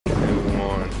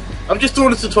I'm just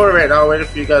doing a tutorial right now, waiting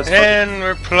for you guys. And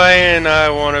we're playing I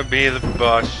Wanna Be the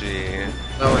Boshy.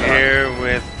 No, we're Here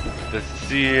with the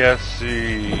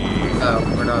CFC. No,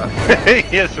 we're not.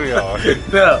 Yes, we are.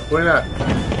 No, we're not.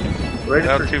 We're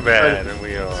Not too bad, and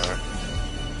we are.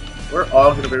 We're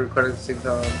all gonna be recording at the same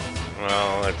time.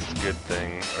 Well, that's a good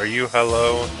thing. Are you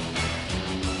hello?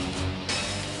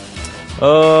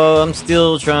 I'm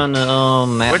still trying to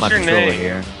map What's my your controller name?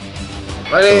 here.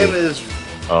 My name is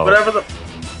whatever the.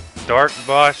 Dark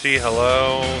Boshy,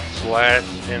 hello, /N1.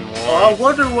 Oh, I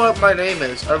wonder what my name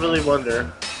is. I really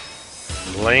wonder.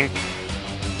 Link.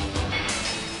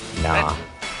 Nah.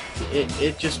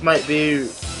 It just might be,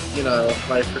 you know,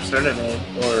 my persona name,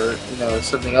 or you know,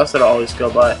 something else that I always go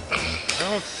by. I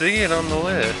don't see it on the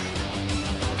list.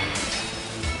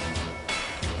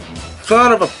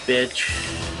 Son of a bitch.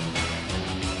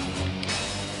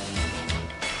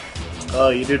 Oh,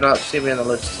 you do not see me on the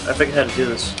list. I think I had to do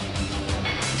this.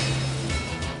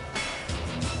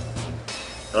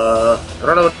 I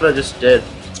don't know what I just did.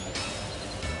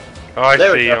 Oh, I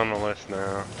There we see you go. on the list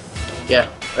now. Yeah,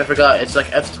 I forgot. It's like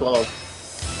F12.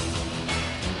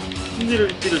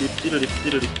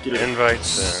 Invite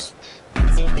sent.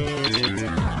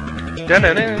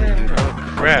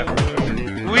 Oh crap.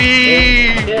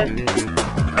 Whee!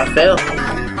 I failed.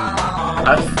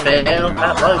 I failed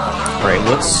at life. Right,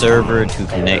 what server to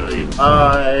connect to?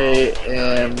 I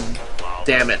am.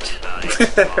 Damn it.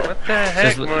 What the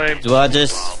heck, my Do I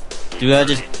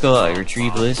just go like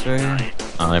retrieve list right here?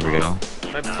 Oh, there we go.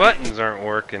 buttons aren't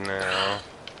working now.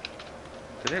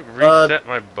 Did it reset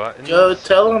my buttons? Joe,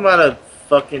 tell him how to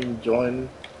fucking join.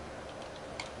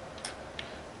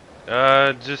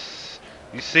 Just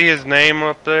you see his name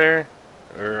up there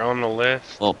or on the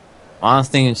list? Well, I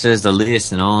think it says the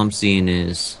list, and all I'm seeing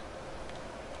is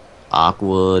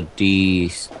Aqua D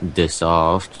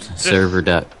Soft server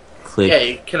dot click. Yeah,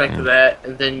 you connect to that,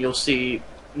 and then you'll see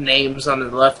names on the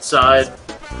left side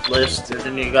list, and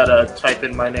then you gotta type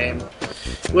in my name,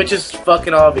 which is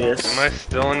fucking obvious. Am I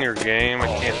still in your game? I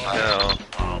can't tell.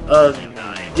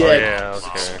 Yeah,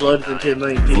 okay. exploded into a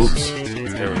million pieces.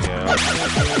 There we go.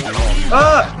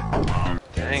 Ah!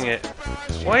 Dang it.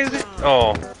 Why is it?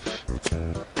 Oh.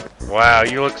 Wow,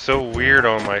 you look so weird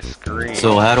on my screen.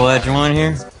 So how do I join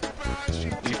here?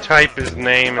 You type his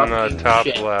name in the top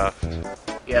Shit. left.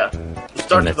 Yeah. You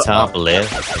start On the to top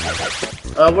left.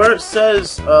 where it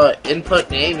says input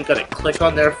name, you gotta click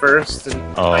on there first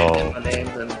and type in my name,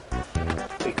 then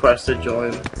request to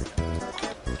join.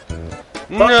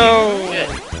 No! Shit.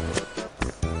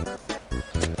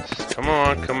 Come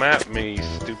on, come at me, you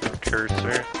stupid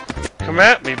cursor. Come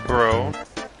at me, bro.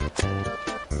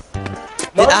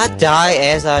 Did I die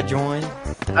as I joined?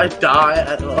 I die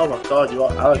at. Oh my god, you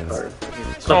are Alucard.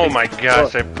 Oh my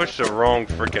gosh, I pushed the wrong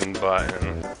freaking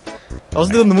button. I was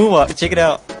doing the moonwalk. Check it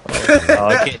out. Oh,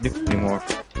 I can't do it anymore.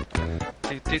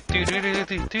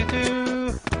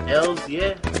 Hells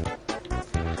yeah.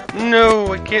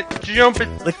 No, I can't jump it.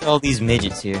 Look at all these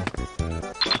midgets here.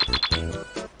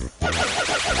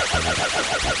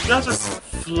 You guys are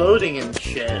floating and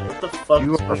shit. What the fuck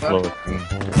You is are going on?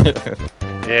 floating.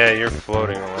 Yeah, you're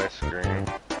floating on my screen.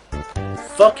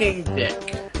 Fucking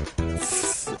dick.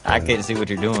 I can't see what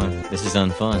you're doing. This is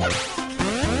unfun.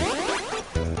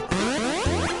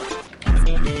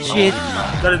 Shit.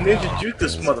 Gotta ninja juke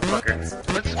this motherfucker.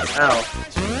 What's... Ow.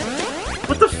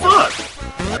 What the fuck?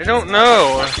 I don't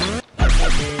know.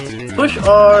 Push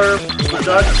R, for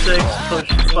God's sakes, push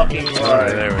fucking R.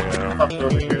 Alright, there we go. Fuck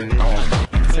over here.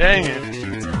 Dang it.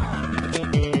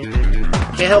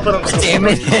 Can't help it, I'm so Damn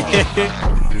it.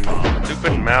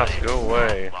 Stupid mouse, go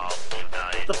away.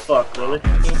 What the fuck, really?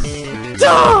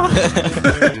 Ah, I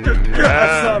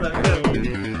saw that.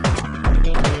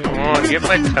 come on, get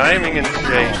my timing in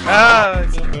shape. Ah!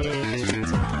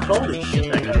 Holy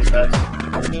shit, that guy's fast.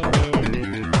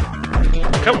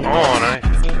 Come on, I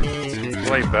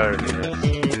play better than this.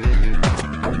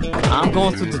 I'm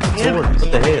going through the tutorial.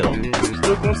 What the hell?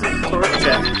 Still going to the tutorial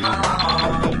check.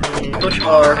 Push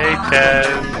R. Hey, Taz.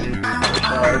 Push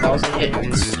R, and also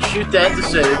shoot that to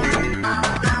save.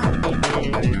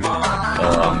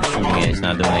 I'm shooting it. It's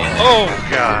not doing anything. Oh,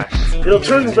 gosh. It'll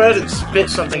turn red and spit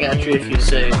something at you if you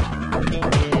save.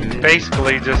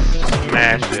 Basically, just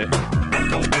smash it.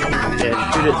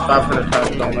 Yeah, shoot it 500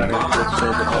 times, don't matter if it's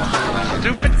saved.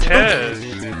 Stupid Taz.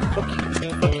 Fuck you,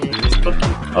 fuck you, fuck you.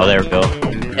 Oh, there we go.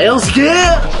 Hells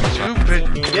yeah! Stupid.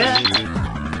 Yeah!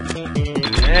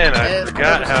 Man, I And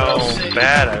forgot how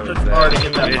bad I was Push R to get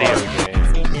at that video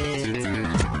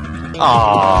games.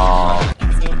 Aww.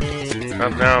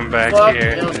 Now I'm back Fuck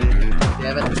here. him.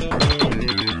 Damn it.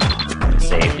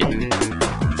 Saved it.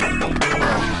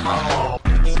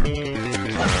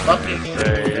 fucking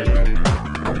Save.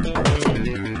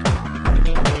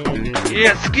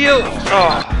 Yeah, skill!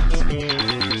 Oh.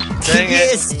 Dang it.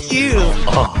 Yes, you!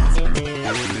 Oh.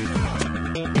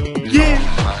 yeah,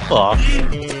 Fuck.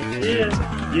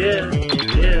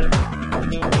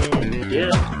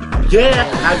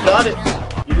 yeah. I got it.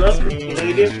 You love me, you know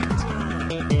you do.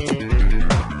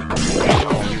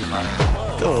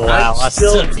 Wow, I I'm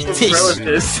still suck at this.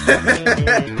 this.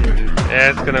 Yeah,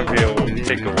 it's gonna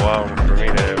take a while for me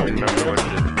to remember what to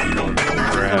do on this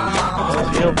crap.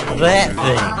 Kill that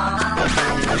thing.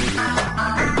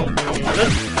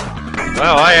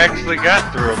 Well, I actually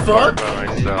got through a part Fuck. by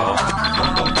myself.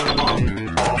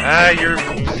 Ah, your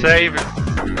save is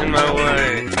in my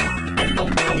way.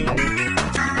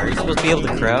 Are you supposed to be able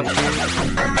to crouch here?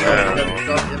 Yeah.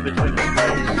 In between the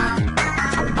legs.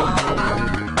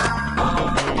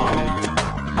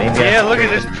 Maybe Yeah, look at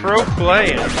this pro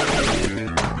playing.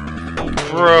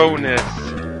 Proness.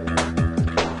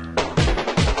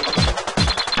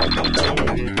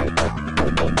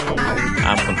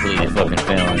 I'm completely fucking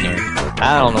failing here.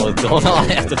 I don't know what's going on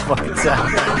half the fucking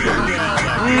time.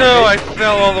 No, I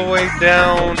fell all the way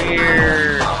down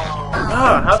here.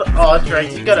 Ah, how the, oh, that's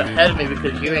right. You got ahead of me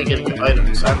because you ain't getting the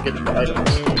items. I'm getting the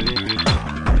items.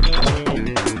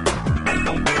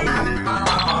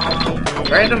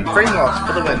 Random frame loss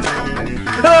for the win.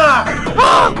 Ah!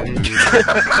 Ah!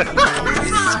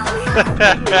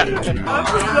 I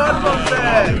forgot about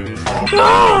that.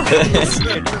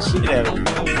 Scared the shit out of me.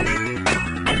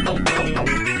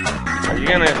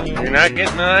 You're not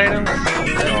getting the items?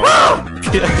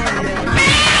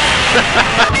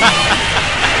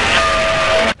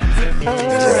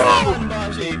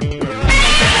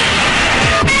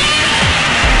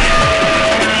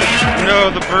 No,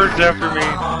 the bird's after me.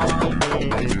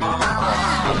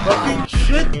 Fucking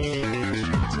shit.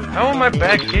 How am I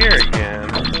back here again?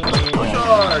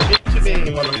 Sure, get to me,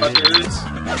 motherfuckers.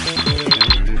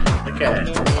 Okay,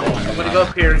 I'm gonna go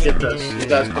up here and get this. You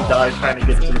guys can die trying to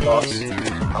get to the boss.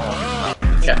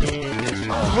 Okay.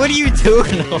 What are you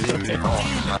doing over there?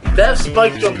 That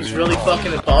spike jump is really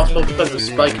fucking impossible because of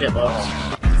spike hitbox.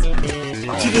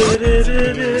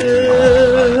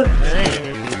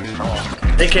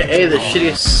 AKA the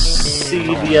shittiest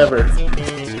CD ever.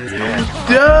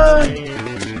 Die!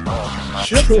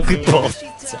 Shit. We both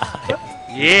died.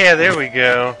 Yeah, there we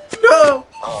go. No!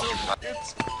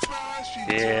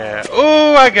 Yeah.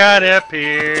 Oh, I got up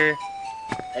here.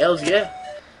 Hells yeah.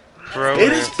 Pro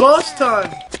It is boss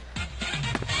time!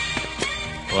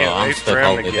 Well, I'm wait stuck for him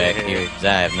all the to way get back here. here because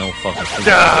I have no fucking clue.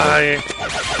 Die!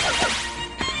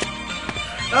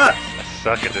 Ah! I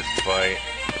suck at this fight.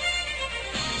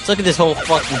 Let's look at this whole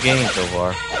fucking game so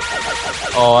far.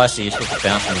 Oh, I see. You're supposed to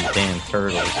bounce on these damn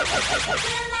turtles.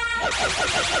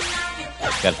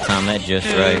 Gotta time that just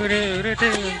right.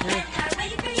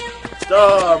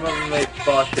 Oh, I'm gonna make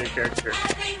Boshy a character.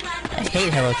 I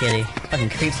hate Hello Kitty. Fucking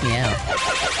creeps me out.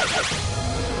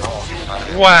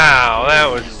 Wow, that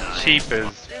was cheap as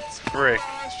frick.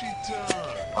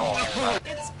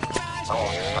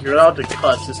 You're allowed to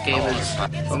cuss. This game is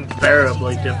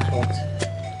unbearably difficult.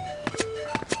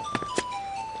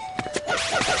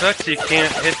 Sucks you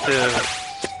can't hit the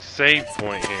save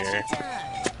point here.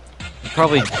 You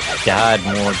probably died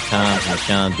more times than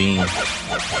Sean Bean.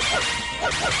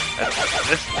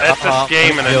 That's this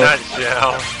game in a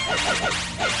nutshell.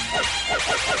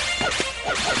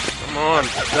 Come on,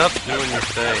 stop doing your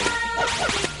thing.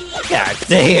 God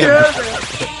damn!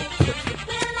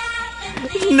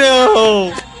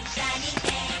 No!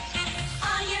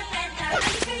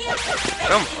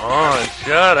 Come on,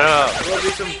 shut up. There'll be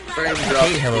some frame I drops.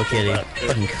 hate Hello Kitty. but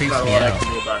Fucking there's creeps not a me lot I out.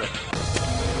 can do about it.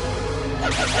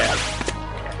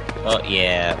 Oh,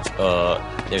 yeah.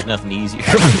 There's nothing easier.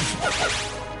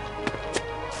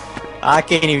 I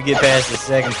can't even get past the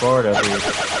second part of it.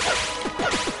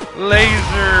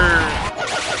 Laser.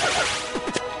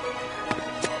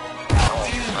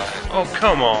 Oh,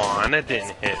 come on, that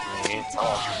didn't hit me.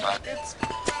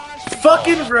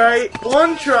 Fucking right.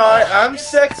 One try. I'm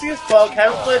sexy as fuck.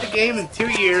 Haven't played the game in 2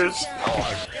 years.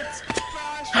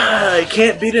 I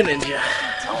can't beat a ninja.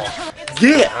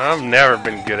 Yeah. I've never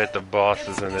been good at the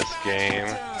bosses in this game.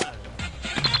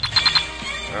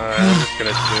 Alright, I'm just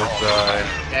gonna suicide.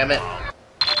 Damn it.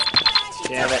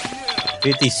 Damn it.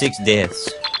 56 deaths.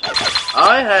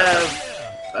 I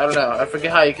don't know. I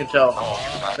forget how you can tell.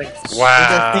 I think it's,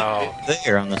 Wow.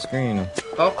 There on the screen.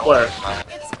 oh, where?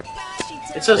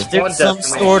 It says Is there one some death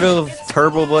for me. sort of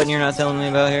turbo button you're not telling me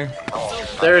about here?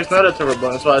 There is not a turbo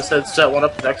button. That's why I said set one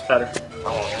up to next pattern.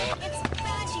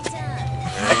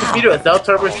 I can beat it without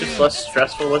turbo. It's just less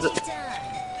stressful with it.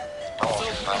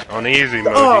 On easy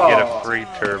mode, you get a free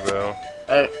turbo.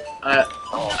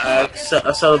 I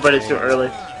celebrated too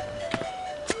early.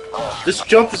 This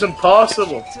jump is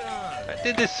impossible. I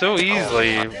did this so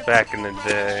easily back in the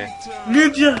day.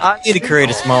 Ninja! I need to create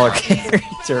a smaller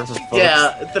character for folks.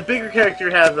 Yeah, the bigger character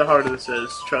you have, the harder this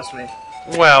is. Trust me.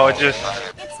 Well, it just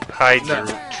hides your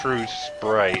true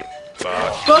sprite,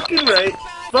 Bosh. Fucking right.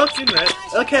 Fucking right.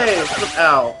 Okay.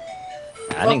 Ow.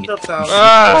 I didn't Fucked get up sound.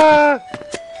 Ah!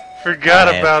 Forgot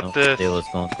I have about no this. idea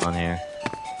what's going on here.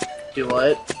 Do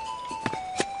what?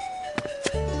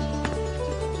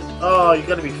 Oh, you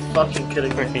gotta be fucking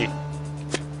kidding me.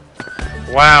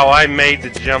 Wow, I made the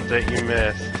jump that you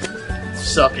missed.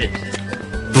 Suck it.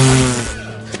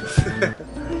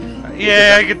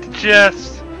 Yeah, I get the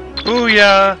chest.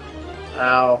 Booyah!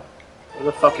 Ow. Where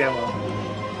the fuck am I?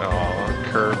 Oh,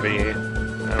 Kirby. I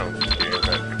don't care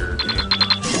about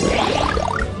Kirby.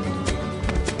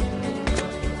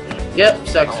 Yep,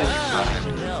 sexy.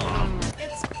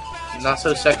 Not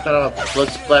so sexy when I'm a blood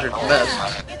splattered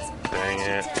mess. Dang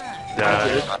it.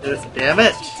 Die. Damn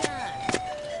it!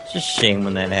 It's just a shame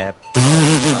when that happens.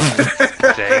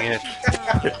 Dang it.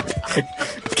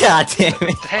 God damn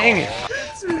it. Dang it.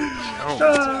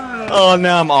 Oh. Oh,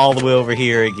 now I'm all the way over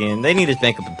here again. They need to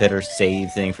make up a better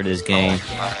save thing for this game.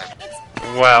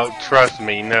 Well, trust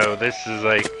me, no, this is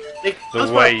like It the goes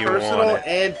way by you personal want it.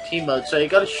 and team mode, so you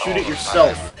gotta shoot it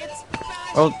yourself.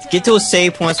 Oh, get to a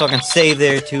save point so I can save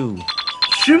there too.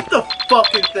 Shoot the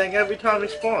fucking thing every time you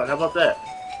spawn. How about that?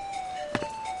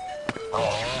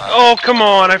 Oh, come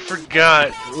on, I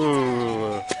forgot.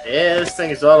 Ooh. Yeah, this thing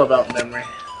is all about memory.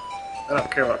 I don't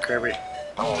care about Kirby.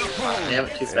 Damn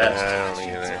it, too Yeah, fast. I don't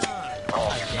either.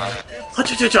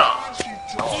 Ha-cha-cha-cha!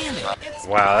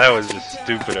 Wow, that was just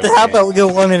stupid of me. How about we go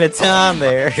one at a time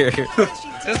there?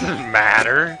 Doesn't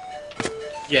matter.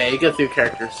 Yeah, you go through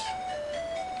characters.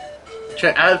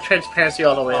 I have transparency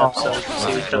all the way up, so you can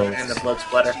see each other and the blood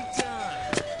splatter.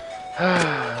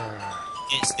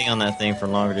 Can't stay on that thing for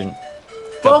longer than.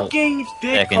 Couple Fucking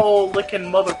seconds. dickhole licking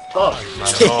motherfucker!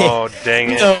 Oh,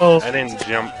 dang it. No. I didn't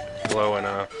jump low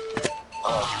enough.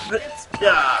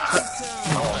 Yeah.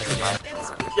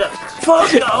 Yeah.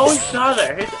 Fuck! I always saw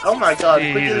that. Oh my god!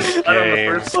 Quit Jesus, getting shot on the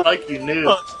game. first spike, you knew.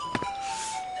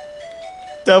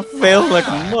 That failed like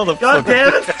a motherfucker. God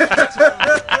damn it!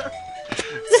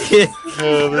 Oh, Get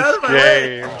out of this my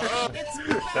way. game.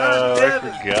 God Oh, I damn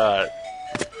it. forgot.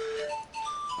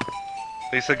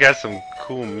 At least I got some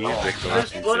cool music to There's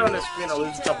listen blood on the to. screen. I'll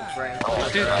lose a couple frames.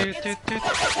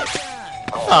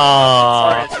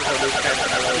 Aww.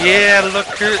 Yeah, look.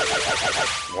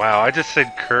 Wow, I just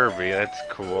said Kirby. That's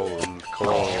cool.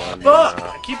 Cool. Fuck!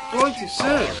 I keep going too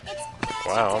soon.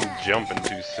 Wow, I'm jumping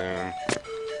too soon.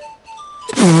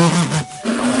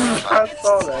 I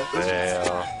saw that.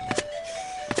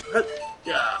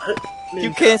 Yeah.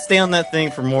 You can't stay on that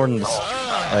thing for more than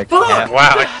like Fuck! half.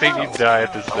 Wow, I think you die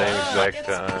at the same exact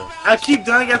time. I keep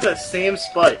dying at that same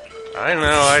spike. I know,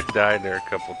 I died there a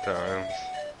couple times.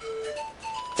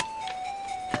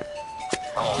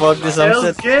 Fuck this, I'm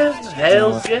Hells set. yeah!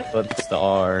 Hells yeah! What's the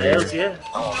R here? Hells yeah!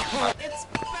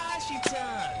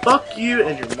 Fuck you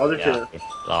and your mother too.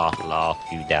 Law,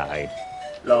 you died.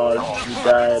 Lord, you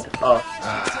died. Oh.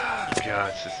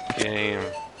 Gosh, this game.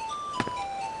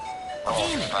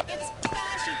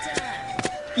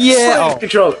 Yeah!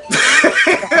 Controller.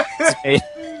 Oh.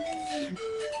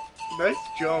 Nice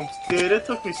jumps. Dude, it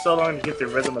took me so long to get the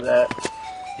rhythm of that.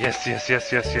 Yes.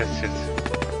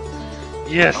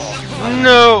 Yes!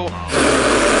 No!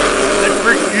 I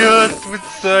forgot which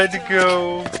side to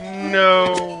go.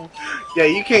 No! Yeah,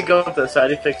 you can't go up that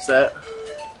side. He fixed that.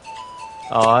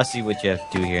 Oh, I see what you have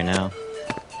to do here now.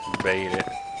 Bait it.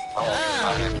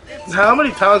 How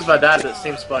many times have I died at that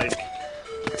same spike?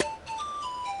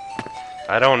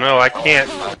 I don't know, I can't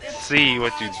see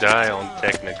what you die on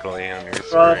technically on your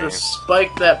The screen.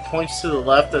 spike that points to the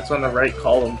left that's on the right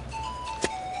column.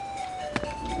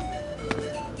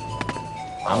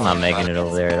 I'm not making it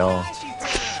over there at all.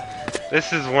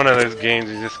 This is one of those games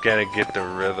you just gotta get the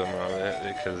rhythm of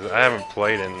it because I haven't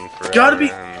played it in forever. Gotta be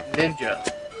and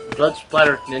ninja. Blood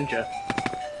splatter ninja.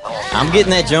 I'm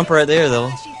getting that jump right there though.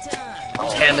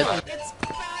 Damn it.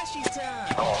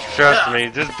 trust me,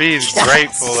 just be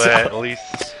grateful that at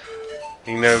least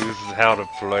he knows how to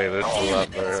play this a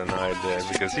lot better than I did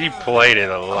because he played it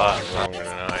a lot longer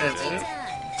than I did.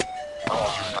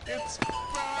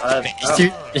 I've not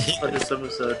played this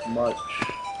episode much.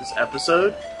 This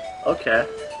episode? Okay.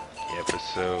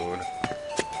 Episode.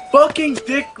 Fucking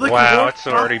dick licking. Wow, it's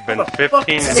already been 15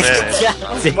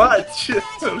 minutes. Much.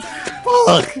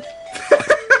 Fuck!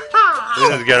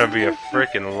 This is gonna be a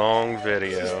freaking long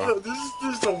video. This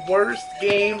is the worst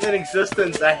game in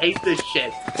existence. I hate this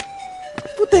shit.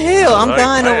 What the hell? I'm Like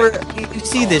dying that. over. You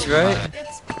see this, right?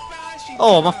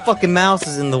 Oh, my fucking mouse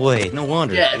is in the way. No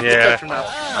wonder. Yeah, Yeah. get your mouth.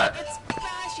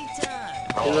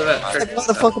 Like, why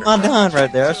the fuck am I dying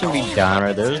right there? I shouldn't be dying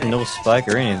right there. There's no spike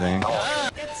or anything.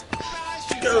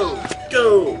 Go!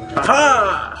 Go!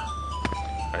 Haha!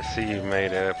 I see you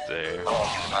made it up there.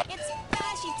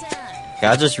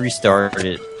 I just restarted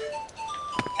it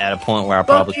at a point where I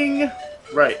probably. Fucking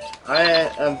right. I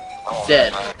am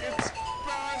dead.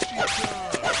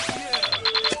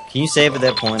 Can you save at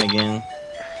that point again?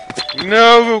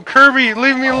 No, Kirby,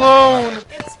 leave me alone!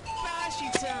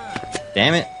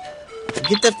 Damn it!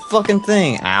 Get that fucking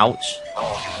thing! Ouch!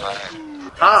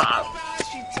 Ha!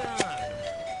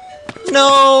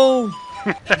 No!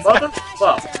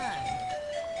 Motherfucker!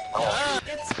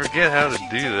 Forget how to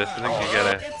do this. I think you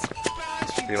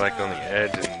gotta be like on the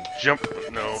edge and jump.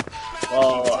 No.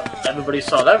 Well, everybody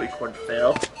saw that recording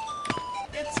fail.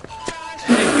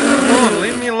 Come on,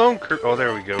 leave me alone, Kirby. Oh,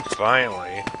 there we go.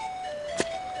 Finally.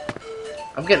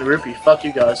 I'm getting rippy. Fuck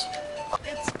you guys.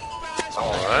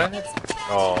 What?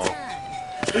 Oh.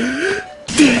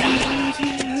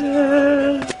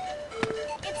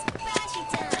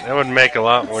 That would make a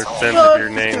lot more sense if your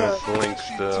name was Link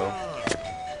still.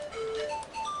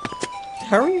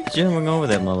 How are you jumping over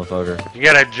that motherfucker? You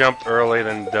gotta jump early,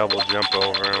 then double jump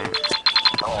over him.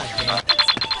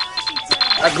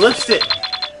 I glitched it.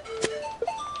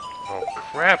 Oh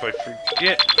crap, I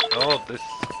forget. Oh, this.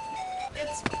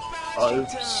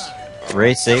 Oops.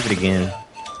 Ray, save it again.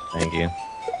 Thank you.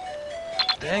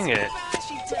 Dang it.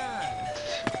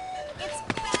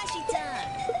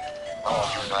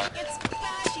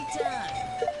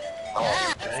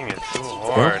 Dang it, so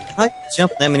hard. How you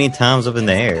jump that many times up in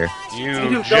the air?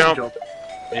 You jump.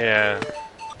 Yeah.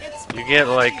 You get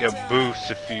like a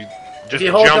boost if you If just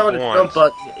you hold jump down the once. jump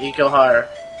button, you go higher.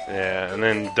 Yeah, and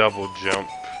then double jump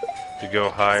to go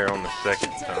higher on the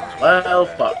second time. Well,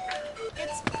 fuck.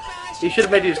 You should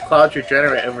have made these clouds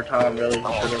regenerate over time, really. You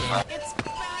should have.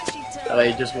 That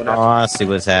way you just went Oh, out. I see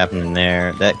what's happening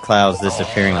there. That cloud's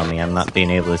disappearing on me. I'm not being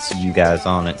able to see you guys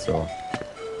on it, so.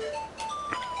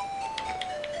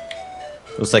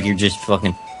 Looks like you're just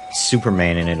fucking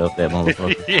Supermaning it up that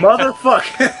motherfucker. Yeah.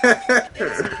 Motherfucker!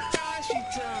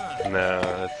 No,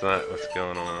 that's not what's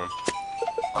going on.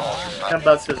 I'm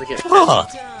about to get Fuck!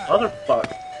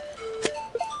 motherfucker.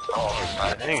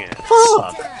 Dang it.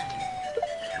 Fuck!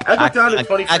 I go down to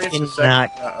 20 I frames a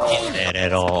cannot second. get that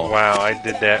at all. Wow, I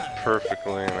did that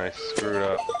perfectly and I screwed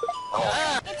up.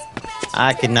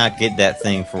 I could not get that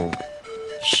thing for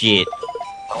shit.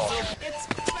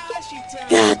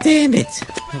 God damn it!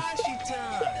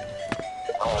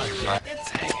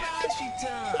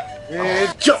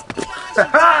 And jump!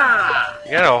 Ha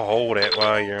You gotta hold it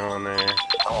while you're on there.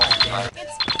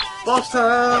 Boss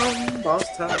time!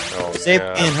 Boss time! Oh, Save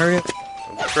God. again, hurry up.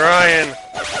 I'm trying.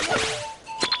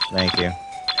 Thank you.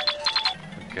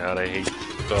 God, I hate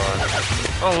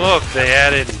stuff. Oh, look, they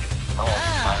added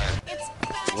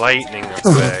lightning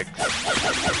effect.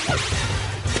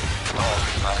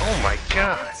 Oh my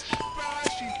gosh.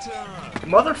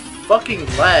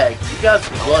 Motherfucking lag. You guys'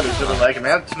 blood is really lagging.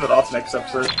 Man, I'm turn it off next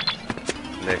episode.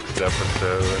 Next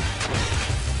episode.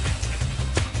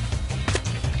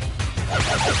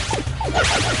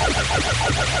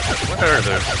 What are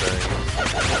those things?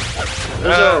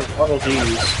 Those are Waddle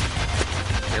Dees.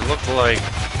 They look like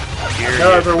curious.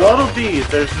 No, they're Waddle Dees.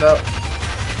 There's no...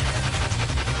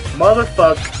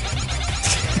 Motherfuck.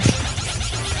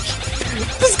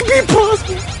 This could be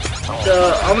impossible!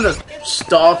 I'm gonna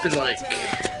stop and, like,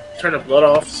 turn the blood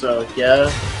off, so, yeah.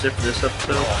 Zip this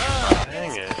episode.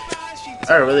 Dang it.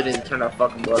 I really need to turn that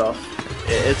fucking blood off.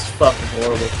 It's fucking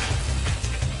horrible.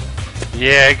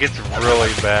 Yeah, it gets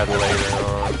really bad later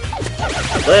on.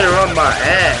 Later on my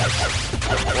ass.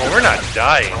 Well, we're not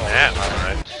dying that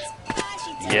much.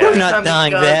 We're Yeah. not Every time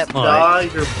dying you guys that much. Die,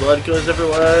 your blood goes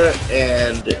everywhere,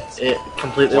 and it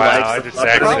completely Wow, lags I the just fuck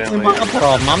out. Probably accidentally- my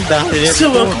problem. I'm down at every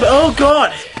So, corner. oh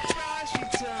god!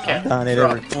 I'm down at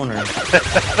every corner.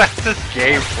 That's this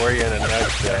game for you in a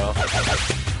nutshell.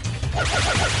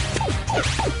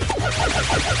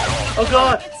 Oh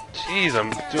god! Jeez,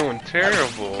 I'm doing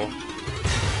terrible.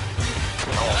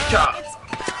 God.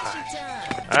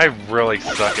 I really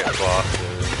suck at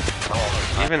bosses.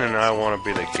 Even when I want to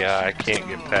be the guy, I can't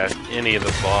get past any of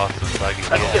the bosses I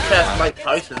can I can get get. past Mike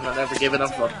Tyson, and I never gave it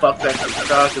up for a fuck that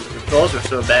shot because the controls are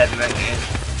so bad in that game.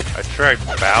 I tried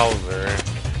Bowser.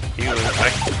 He was. I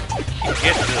can't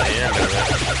get to the end of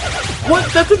it.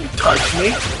 What? That didn't touch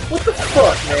me? What the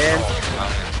fuck, man?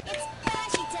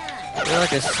 There's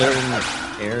like a certain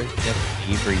area you have to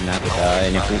be for you not to die,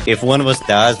 and if one of us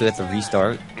dies, we have to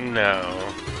restart. No.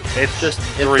 It's Just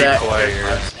just if 3 that-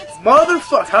 players.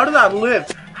 Motherfucker, how did I live?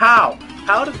 How?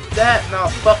 How did that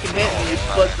not fucking hit me,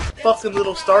 but the fucking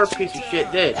little star piece of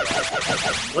shit did?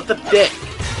 What the dick?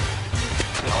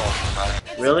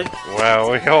 Really?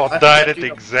 Wow, we all I died can't at do the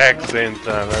no- exact same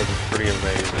time. That was pretty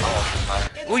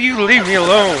amazing. Will you leave me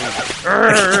alone?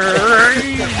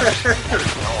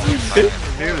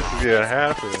 Knew this was gonna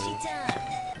happen.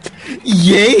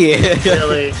 Yeah!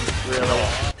 Really? Really?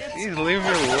 Jeez, leave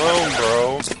me alone,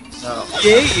 bro. No.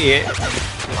 Yeah!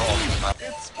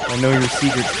 I know your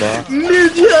secrets, boss.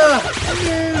 Ninja!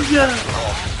 Ninja!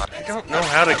 I don't know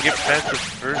how to get past the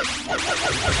first thing.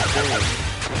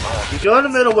 You go in the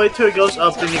middle, wait till it goes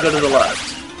up, then you go to the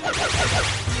left.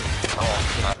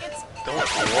 Don't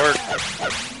work.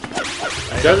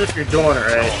 It does if you're doing it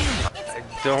right. I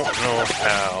don't know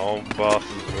how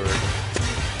bosses work.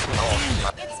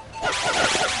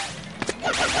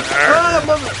 Ah,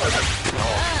 motherfucker!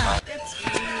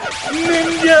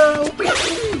 Ninja!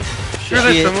 Screw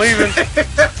this, I'm leaving.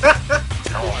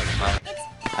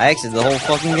 I exited the whole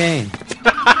fucking game.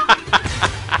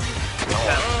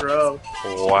 Yeah, bro.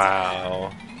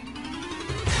 Wow.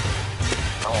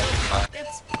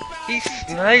 He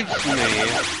snipes me.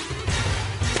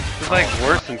 It's like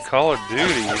worse than Call of Duty.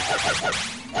 Isn't it?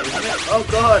 Oh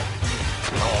god.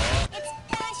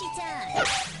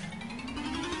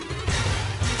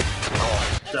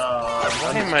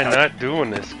 Why am I not doing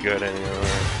this good anymore?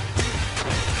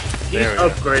 He's There we go.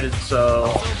 upgraded, so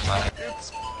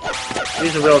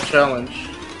he's a real challenge.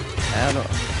 I don't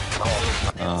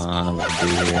know what to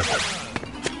do here.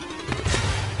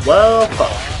 Well,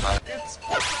 fuck.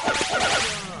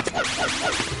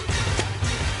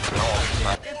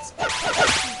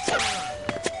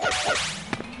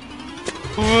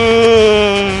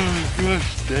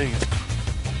 Gosh dang it.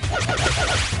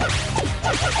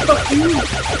 Fuck you!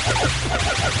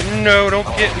 No, don't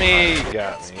get me.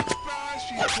 Got me.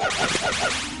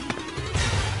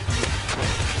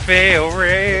 Fail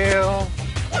rail.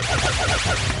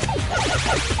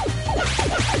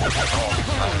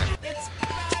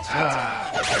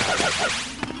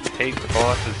 Hate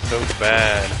bosses so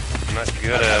bad. I'm not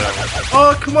good at them.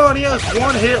 Oh, come on, he has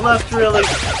one hit left, really.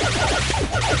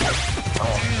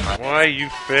 Why are you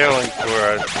failing for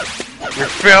us? You're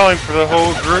failing for the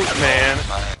whole group, man.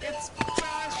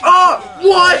 Oh,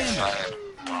 what?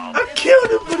 I killed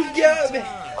him, but he got me.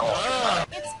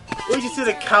 We just did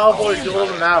a cowboy duel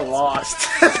and I lost.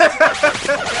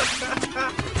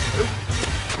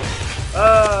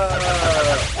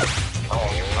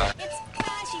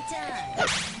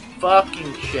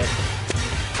 Fucking shit.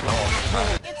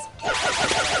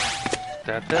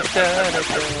 Da, da, da, da,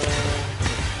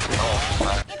 da.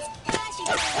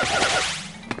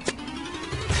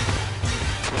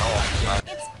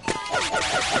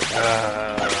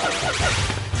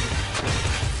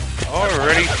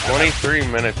 Already 23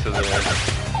 minutes of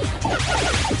this.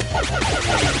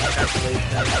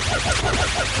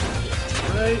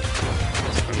 Right,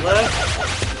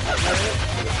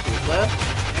 left,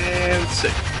 and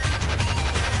 6.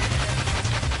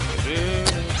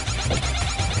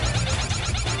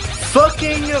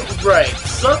 Fucking right.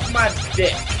 Suck my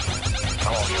dick.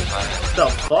 The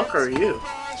fuck are you?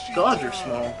 God, you're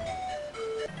small.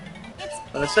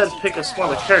 When I said pick a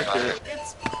smaller character,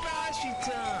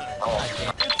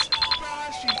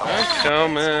 I'm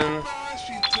coming.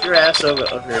 your ass over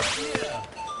here.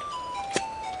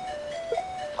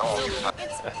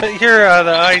 You're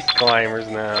the ice climbers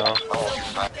now.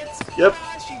 Yep.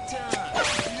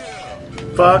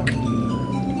 Fuck.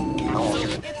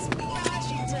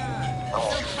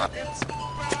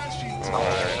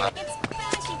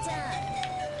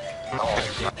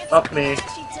 Fuck me.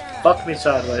 Fuck me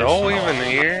sideways. Soul even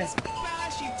here?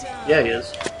 Yeah, he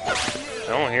is. I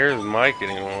don't hear his mic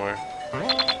anymore.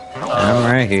 I'm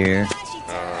right here.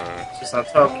 Just not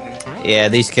talking. Yeah,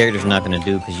 these characters are not gonna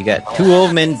do because you got 2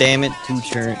 old men, damn it, 2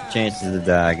 chances to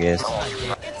die, I guess.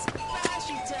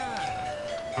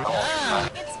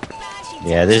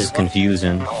 Yeah, this is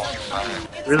confusing.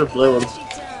 You're the blue one.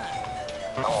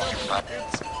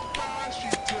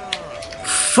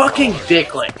 Fucking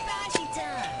dick lick.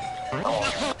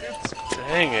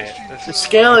 Dang it. The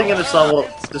scaling in this level,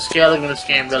 the scaling in this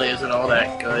game really isn't all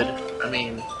that good. I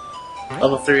mean,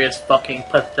 level 3 is fucking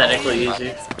pathetically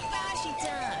easy.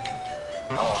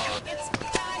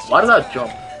 Why did I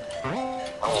jump?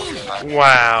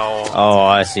 Wow. Oh,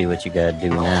 I see what you gotta do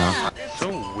now. So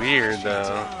weird,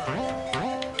 though.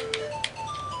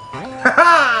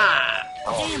 Haha!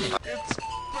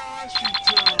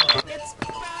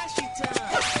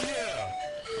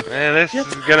 Man, this is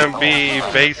gonna be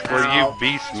basically you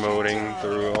beast moding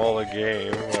through all the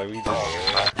game. Like, we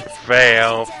just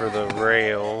fail for the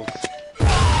rails.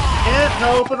 Can't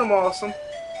help it, I'm awesome.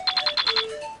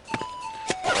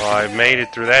 Well, I made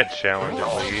it through that challenge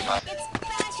at least.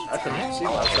 I couldn't even see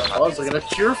myself. I was looking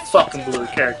at your fucking blue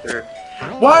character.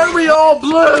 Why are we all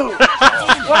blue?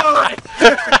 Why?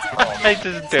 I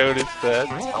just noticed that.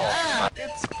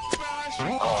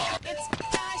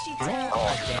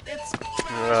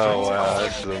 Oh wow,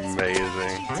 this is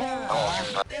amazing.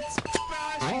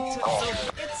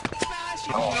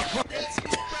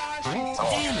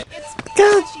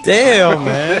 God damn,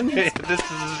 man. This is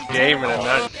this game in a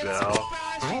nutshell.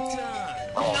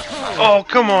 Oh,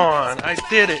 come on! I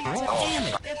did it!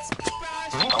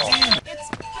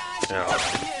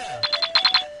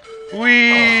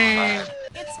 Whee!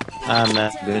 I'm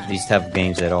not good at these type of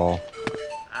games at all.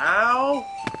 Ow!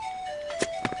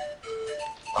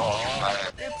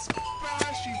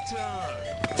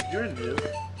 You're new.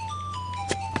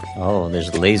 Oh, there's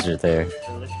a laser there.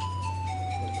 Really?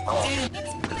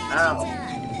 Ow.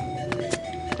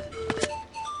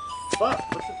 Fuck,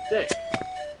 what's a dick?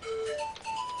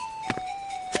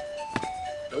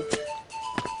 Nope.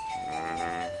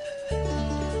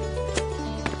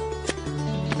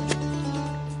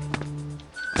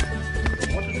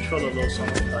 I want to control a little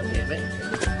something, goddammit.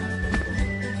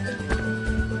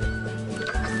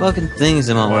 Fucking things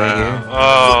in my way Wow. here.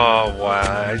 Oh,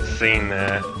 wow. I've seen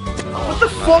that. What the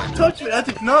fuck touched me? I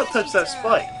did not touch that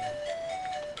spike.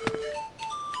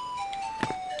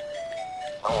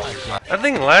 I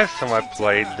think last time I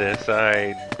played this,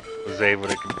 I was able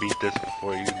to beat this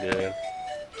before you did.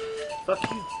 Fuck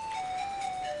you.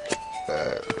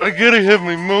 I gotta have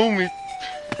my moment.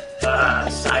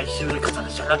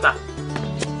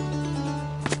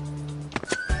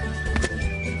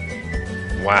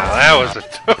 Wow, that was a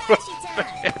total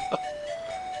fail.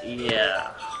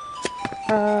 Yeah.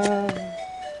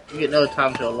 You get no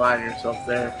time to align yourself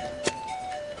there.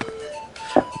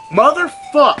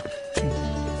 Motherfuck!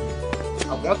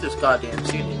 I want this goddamn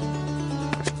CD.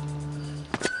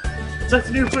 It's like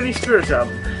the new Britney Spears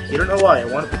album. You don't know why, I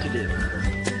want it, but you do.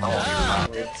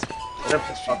 Whatever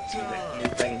the fuck the new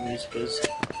thing in music is.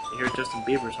 You hear Justin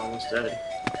Bieber's almost dead.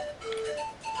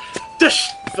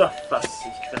 Dish!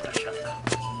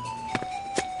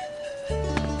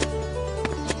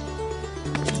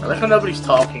 I like how nobody's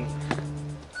talking.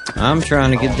 I'm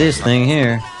trying to get this thing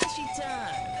here.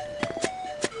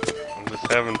 I'm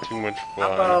just having too much How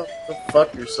fun. about go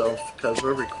fuck yourself, because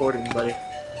we're recording, buddy.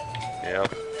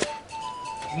 Yep.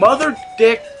 Mother,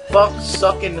 dick, fuck,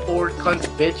 sucking, whore, cunt,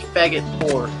 bitch, faggot,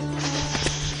 whore.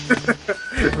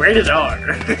 Rated R.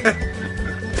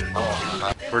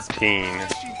 For teen.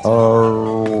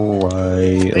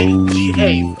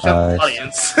 Hey,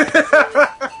 audience.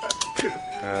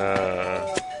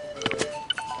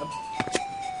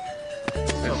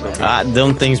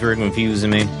 Them things were confusing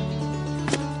me.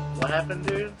 What happened,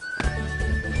 dude?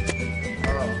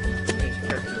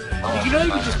 Oh, you know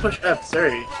you can just push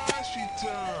F3.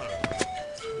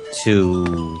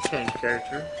 To... Change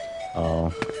character.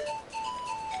 Oh.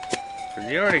 Did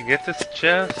you already get this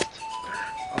chest?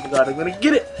 Oh my god, I'm gonna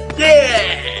get it!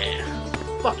 Yeah!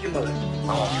 Fuck your mother.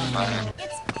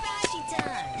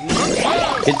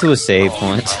 Get to a save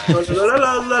point. La la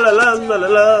la la la la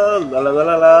la la la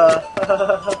la la.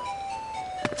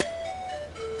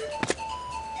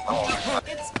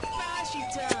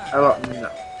 How about no?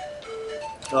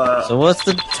 So what's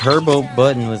the turbo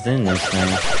button within this thing?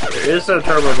 There is no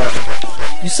turbo button.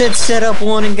 You said set up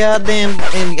one in goddamn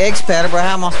in X-Pad, but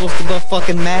how am I supposed to go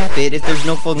fucking map it if there's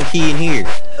no fucking key in here?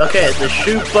 Okay, the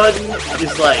shoot button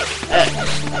is like X,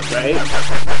 right?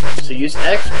 So use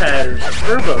X-Pad or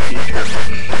turbo feature.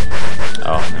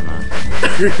 Oh, never mind.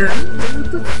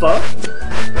 What the fuck?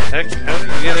 Heck, how did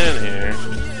you get in here?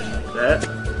 That?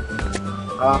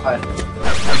 Hi.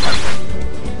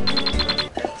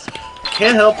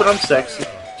 Can't help it, I'm sexy.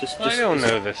 Just I don't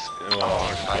know this. Well,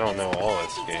 I don't know all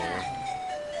this game.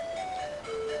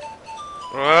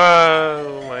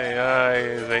 Whoa, my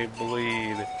eyes, they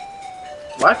bleed.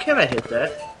 Why can't I hit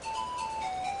that?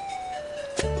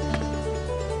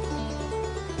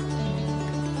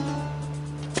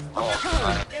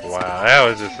 Wow, that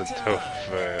was just a total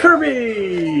fail.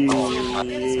 Kirby!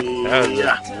 That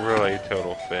was a really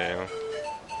total fail.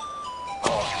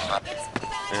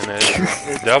 And then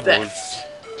double,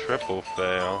 triple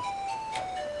fail.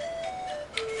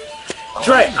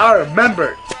 Dre, I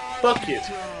remembered! Fuck you.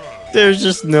 There's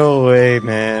just no way,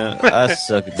 man. I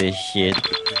suck at this shit.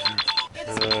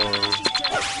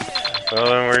 Well,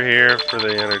 then we're here for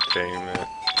the entertainment.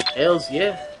 Hells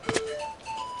yeah.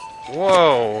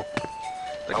 Whoa!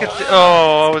 Look at the,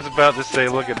 oh, I was about to say,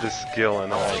 look at the skill,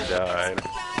 and I died.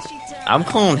 I'm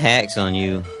calling hacks on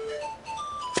you.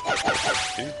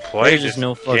 You play There's this just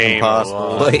no fucking game a possible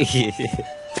lot. way.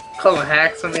 Calling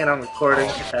hacks on me and I'm recording.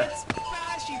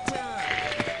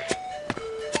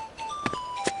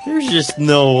 There's just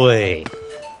no way.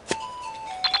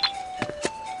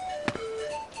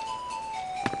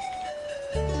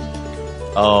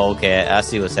 Oh, okay. I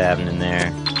see what's happening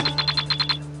there.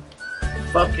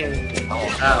 Fucking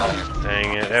ow.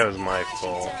 Dang it, that was my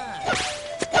fault.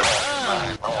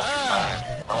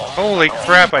 Holy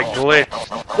crap, I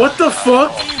glitched. What the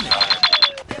fuck?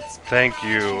 Thank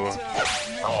you.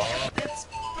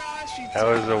 That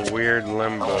was a weird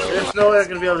limbo. There's no way I'm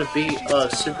gonna be able to beat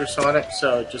Supersonic,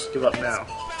 so just give up now.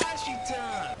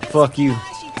 Fuck you.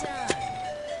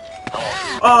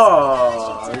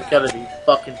 Oh, you gotta be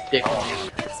fucking dick on me.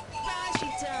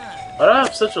 Why do I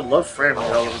have such a low frame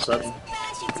rate all of a sudden?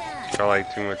 Probably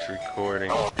too much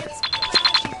recording.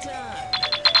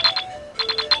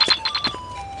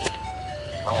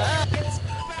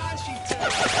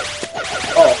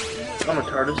 Oh, I'm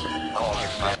retarded.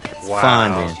 Wow.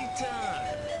 Fine, then.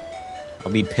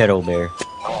 I'll be Pedo Bear.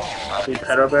 Be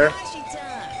Pedo Bear?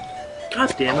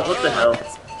 God damn it, what the hell?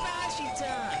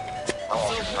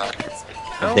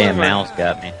 The damn mouse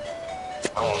got me.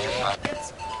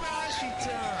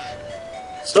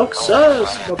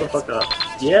 Success, motherfucker.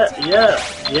 Yeah.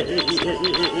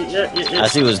 I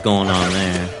see what's going on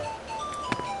there.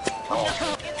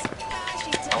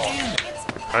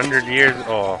 100 years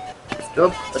off.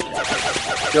 Jump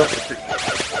attack. Jump attack.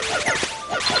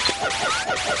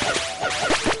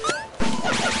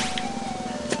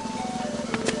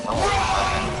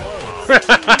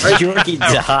 Did you already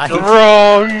die?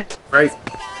 Wrong! Right.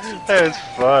 That was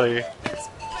funny.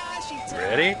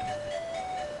 Ready?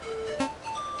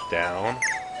 Down.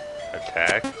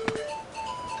 Attack.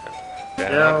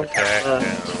 Down. Attack. Down.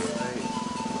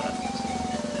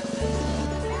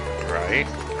 Right.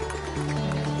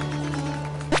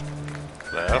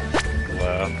 Left.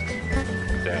 Left.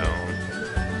 Down.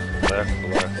 Left.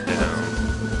 Left. Down.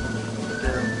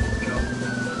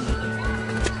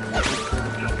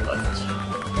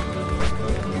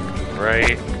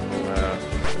 Right, left,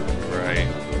 right,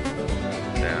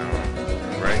 down,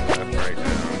 right, left, right,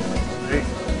 down. Right,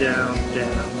 down,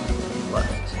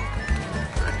 left.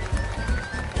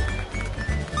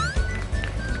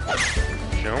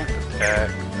 Jump, attack,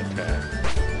 attack.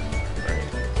 Right.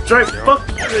 Strike, Jump, fuck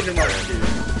you in your mouth, dude.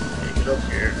 Get up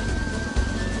here.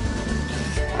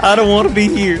 I don't want to be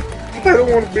here. I don't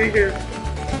want to be here.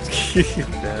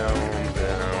 Down,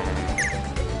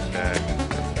 attack.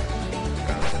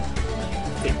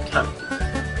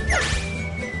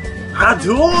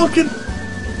 Hadouken!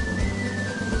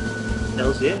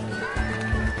 Hells yeah.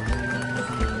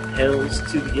 Hells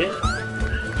to the yeah.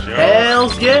 Jump,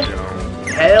 Hells yeah. jump,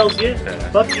 Hells yeah.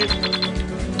 attack. Fuck you.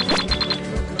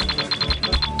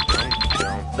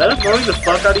 Jump. Is that annoying the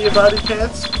fuck out of your body,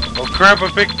 Chance? Oh crap, I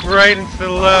picked right instead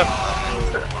of left.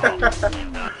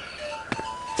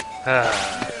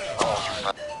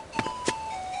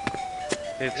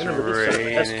 It's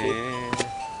raining.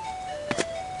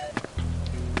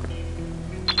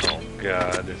 Oh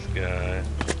god, this guy.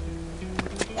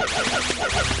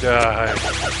 Die.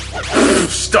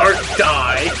 Start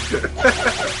die!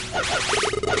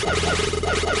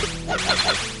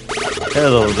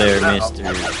 Hello there, mister.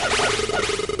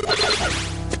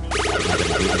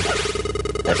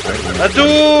 That's right.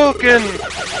 Hadouken!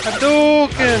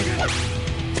 Hadouken!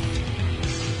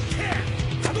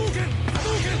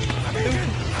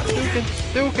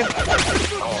 Hadouken!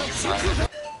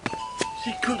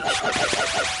 She could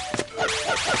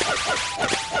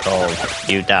Oh,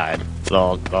 you died.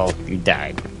 Oh, you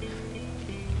died.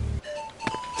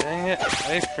 Dang it,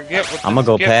 I forget what the I'm gonna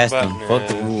go skip past them. button Fuck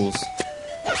the is. rules.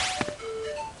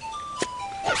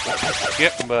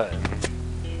 Skip button.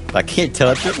 I can't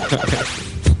touch it.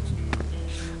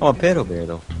 I'm a pedo bear,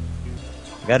 though.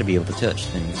 I gotta be able to touch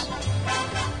things.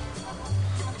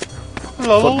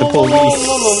 Fuck the police.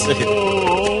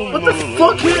 What the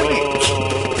fuck hit me?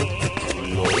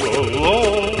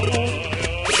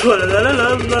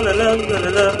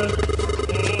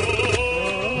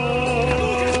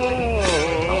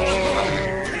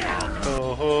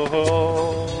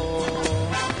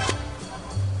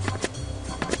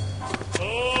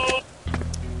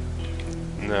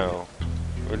 No.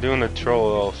 We're doing a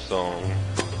troll song.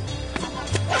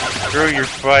 Screw your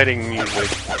fighting music.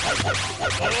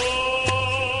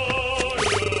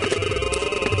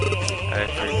 I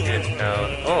forget how...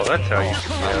 Oh, that's how you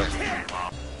skip.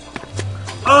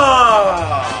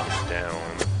 Ah! Down.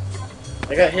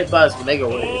 I got hit by his Mega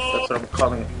Wave. That's what I'm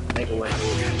calling it. Mega Wave.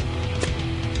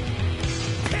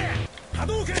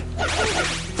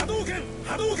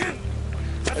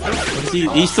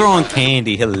 He's throwing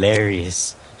candy.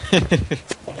 Hilarious.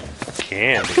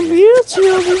 Candy. Come here,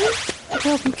 children. I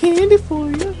got some candy for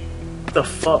you. What the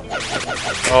fuck?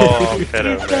 Oh,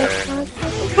 pedo man.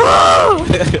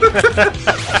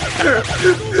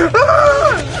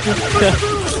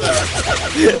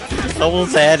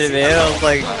 Almost had it, man. I was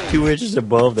like 2 inches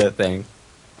above that thing.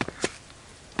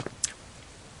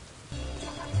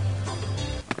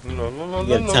 You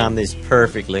gotta time this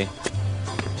perfectly.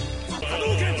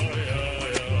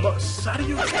 What side of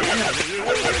you? Damn.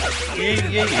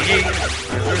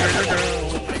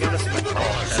 Because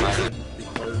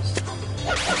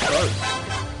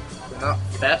we're not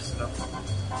fast enough.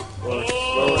 Or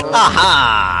slow enough.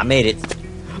 Aha! I made it.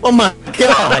 Oh my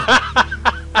god!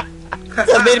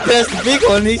 I made it past the big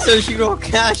one and he started shooting all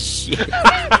kind of shit.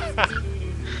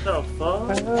 The fuck?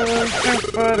 That's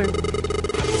funny.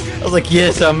 I was like,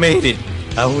 yes, I made it.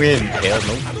 I win. Hell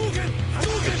no.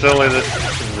 It's only this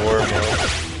war mode.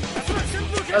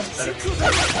 That's better.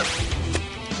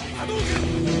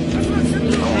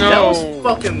 No. That was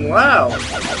fucking loud. I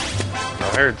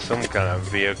heard some kind of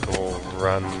vehicle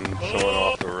run someone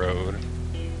off the road.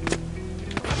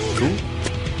 Cool.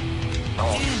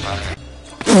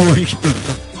 I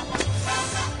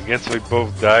guess we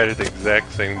both died at the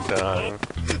exact same time.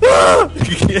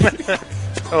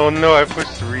 Oh no, I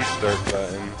pushed the restart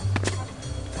button.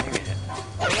 Dang it.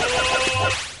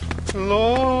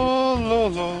 Lo, lo,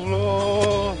 lo,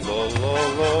 lo, lo,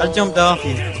 lo. I jumped off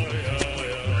you.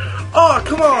 Oh,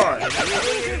 come on!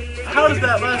 How did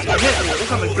that last one hit me?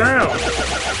 Look on the ground.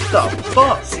 What the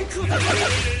fuck?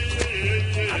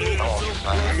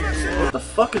 What the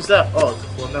fuck is that? Oh,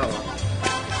 well, no.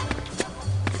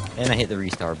 And I hit the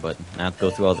restart button. I have to go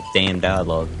through all the damn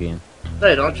dialogue again.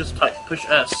 Hey, don't just type. Push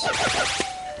S.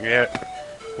 Yeah.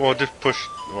 Well, just push.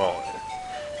 Well,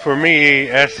 for me,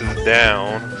 S is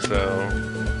down, so.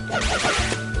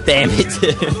 Damn it.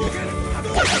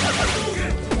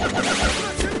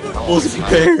 I wasn't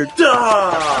prepared.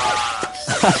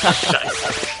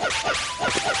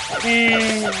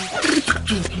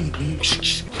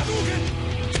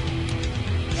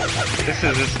 This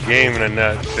is this game in a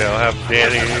nutshell. Have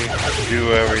Danny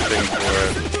do everything for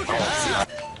it.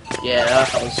 Yeah,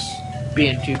 I was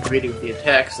being too greedy with the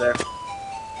attacks there.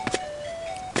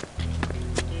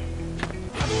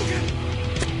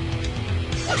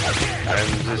 I'm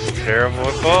just terrible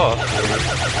at boss.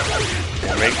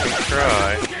 It makes me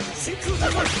cry.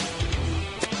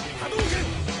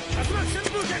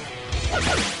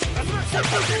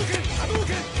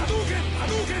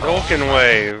 Broken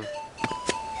wave.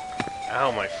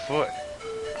 Ow, my foot.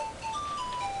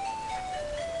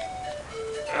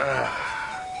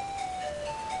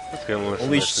 Let's go listen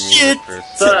Holy to some shit! music for a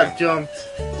Thought I second. jumped.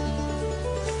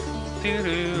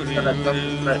 Thought I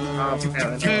jumped right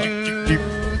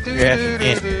You're half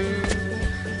again.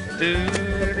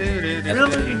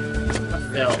 Really? I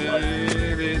failed.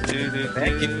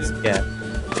 Yeah.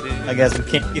 I got some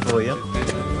candy for you.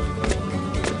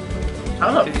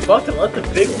 How the fuck to let the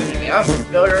big one hit me? I'm a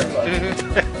failure at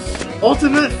life.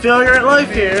 Ultimate failure at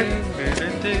life here.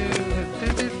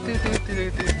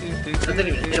 I didn't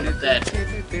even hit him with that.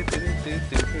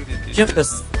 Jump a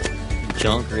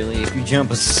junk, really? If you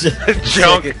jump a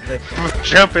Junk!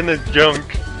 Jump in the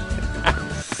junk!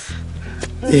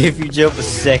 If you jump a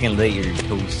second later, you're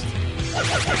toast.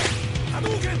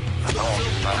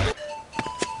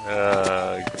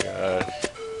 Oh, gosh.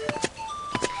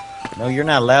 No, you're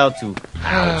not allowed to.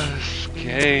 This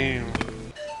game.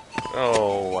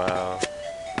 Oh, wow.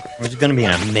 It's gonna be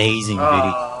an amazing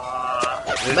video.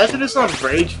 Imagine this on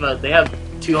Rage mode. They have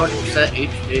 200%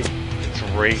 HP. It's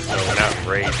rage mode, not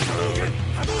rage mode.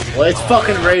 Well, it's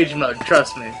fucking Rage mode,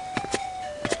 trust me.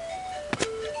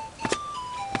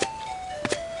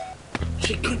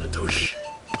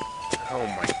 Oh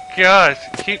my gosh,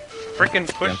 keep freaking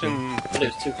pushing. But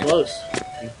it was too close.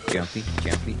 Jumpy,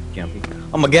 jumpy, jumpy.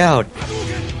 Oh my god!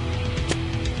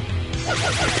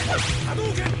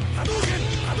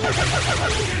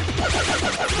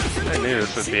 I knew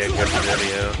this would be a good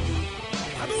video.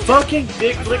 Fucking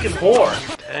big flicking whore.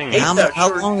 Dang Hey, it. How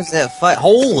long is that fight?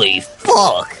 Holy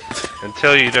fuck!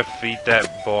 Until you defeat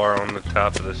that bar on the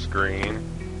top of the screen.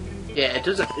 Yeah, it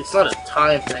doesn't. It's not a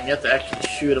time thing. You have to actually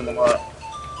shoot him a lot.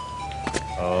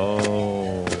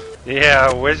 Oh. Yeah,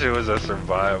 I wish it was a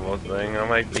survival thing. I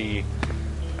might be,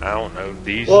 I don't know,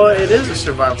 decent. Well, it is a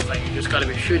survival thing. You just gotta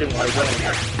be shooting while you're going.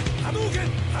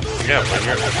 Yeah, but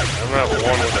I'm not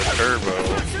one with a turbo.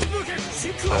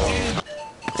 So.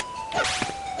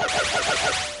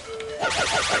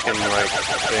 I can like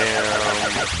spam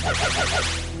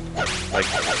like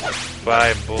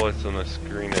 5 bullets on the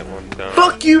screen at one time.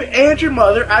 Fuck you and your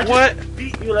mother. I What? just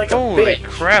beat you like Holy a bitch.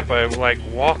 crap, I like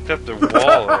walked up the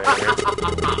wall there.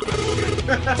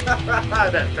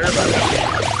 That hurt my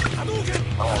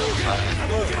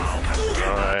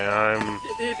Alright, I'm...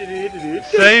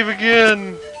 Save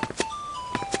again!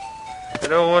 I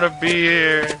don't want to be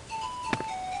here.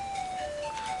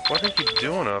 What are you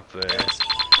doing up there?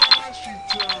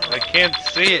 I can't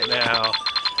see it now.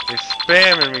 They're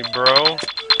spamming me, bro.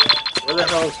 Where the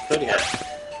hell is Cody at?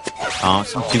 Oh,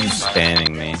 some dude's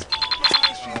spamming me.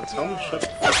 Tell him to shut the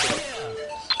fuck up.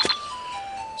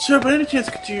 Sir, by any chance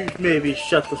could you maybe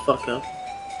shut the fuck up?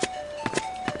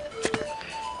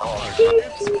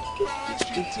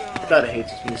 God, I hate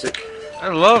this music. I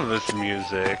love this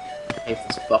music. I hate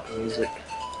this fucking music.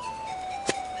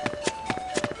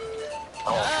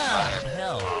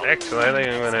 Actually, I think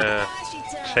I'm gonna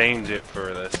change it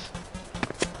for this.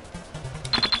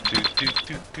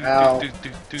 Ow. What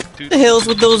the hell's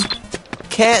with those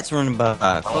cats running by?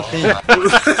 Fuck them.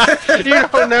 You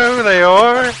don't know who they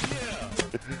are?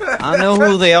 I know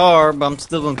who they are, but I'm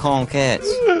still gonna call them cats.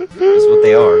 That's what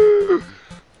they are.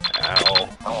 Ow.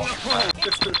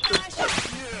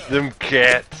 Them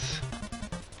cats.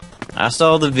 I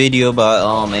saw the video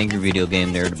about Angry Video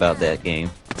Game Nerd about that game.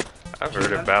 I've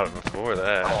heard about it before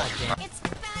that.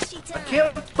 I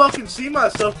can't fucking see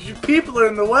myself because you people are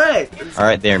in the way.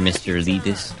 Alright there, Mr.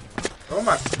 Elitist. Oh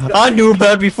my god. I knew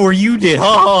about it before you did. Ha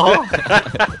ha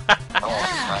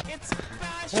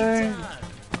ha.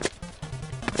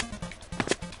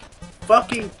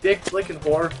 Fucking dick flicking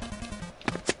whore.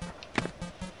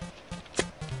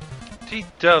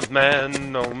 Teeth of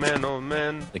man, oh man, oh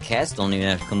man. The cats don't even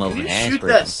have to come up Can you and ask shoot for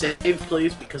that it. save,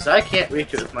 please? Because I can't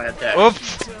reach it with my attack.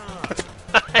 Oops!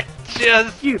 I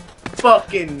just... You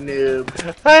fucking noob.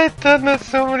 I've done that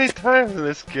so many times in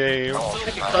this game.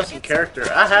 Make a custom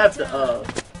character. I have the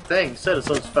thing set as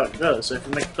low as fucking goes, so if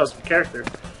you make a custom character,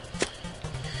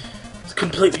 it's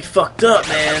completely fucked up,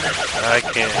 man. I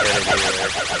can't hit it either.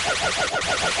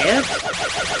 Can't?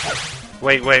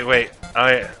 Wait.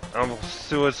 I'm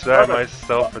suicide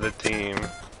myself for the team.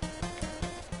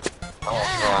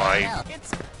 I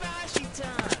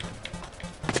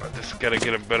just gotta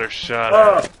get a better shot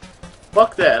at it.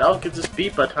 Fuck that. I'll get this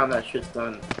beat by the time that shit's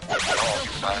done.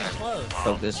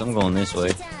 Fuck this, I'm going this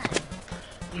way.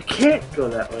 You can't go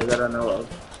that way that I know of.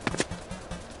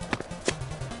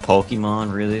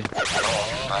 Pokemon, really?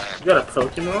 You got a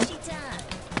Pokemon?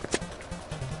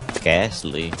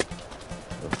 Ghastly.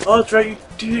 Oh, that's right, you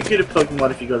do get a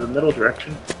Pokemon if you go the middle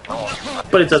direction.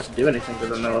 But it doesn't do anything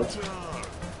that I know of.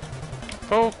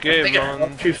 I think it Pokemon.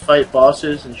 helps you fight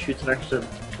bosses and shoots an extra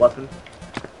weapon.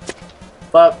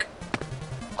 Fuck.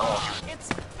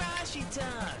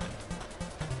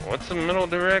 What's the middle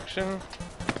direction?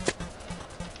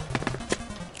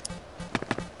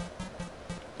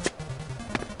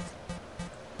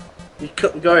 You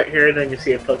go right here and then you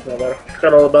see a Pokemon bar. I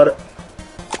forgot all about it.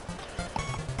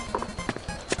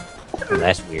 Oh,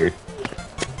 that's weird.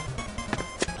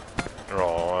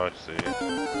 Oh, I see.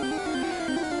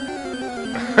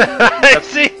 I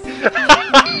see.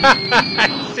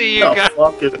 I see you What the guys.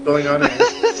 fuck is going on here?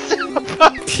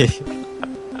 What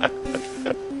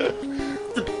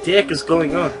the dick is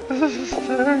going on?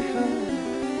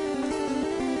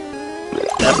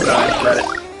 That's right, got it.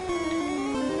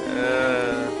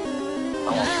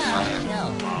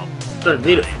 Don't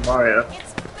need it for Mario.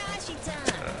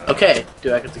 Okay,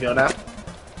 do I get to go now?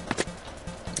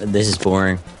 This is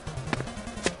boring.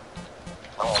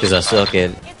 Because I suck at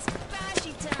it.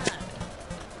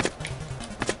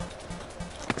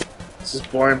 This is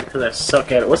boring because I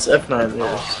suck at it. What's F9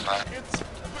 there?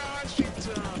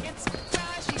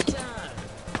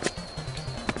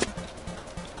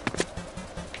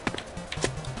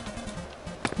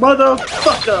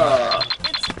 Motherfucker!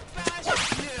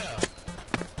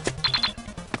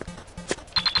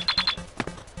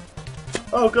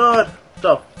 Oh god,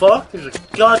 the fuck? There's a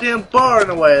goddamn bar in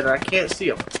the way and I can't see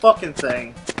a fucking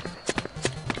thing.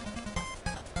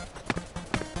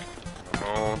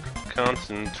 Oh,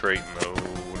 concentrate mode.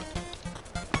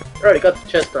 Alright, got the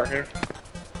chest down here.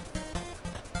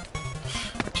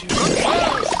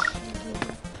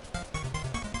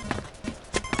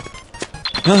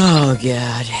 Oh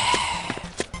god.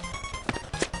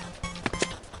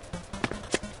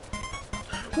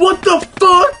 What the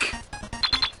fuck?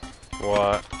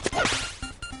 What?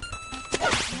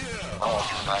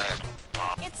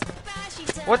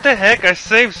 What the heck? I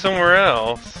saved somewhere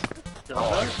else.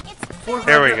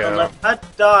 There we go. I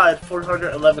died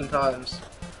 411 times.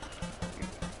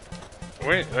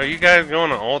 Wait, are you guys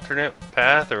going an alternate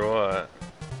path or what?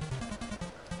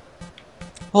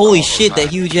 Holy shit, that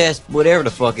huge ass whatever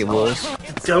the fuck it was.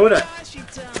 Donut.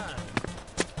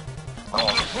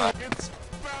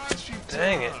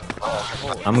 Dang it.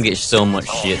 I'm gonna get so much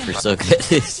shit for sucking at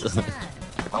this.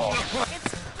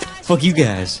 Fuck you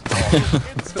guys. Dang it,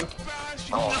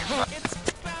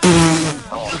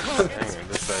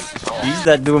 this like, He's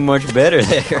not doing much better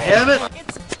there. Damn it.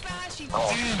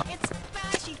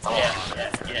 I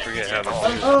forget how to do it.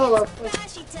 Oh,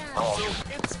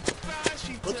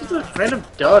 what's with the random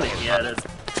dot he added?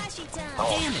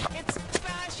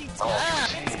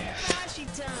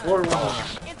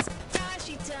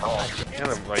 4-1. You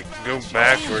gotta like go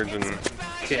backwards and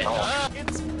Okay. go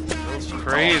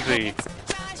crazy. Things,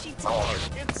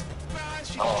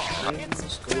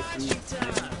 go through things,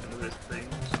 other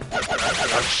things.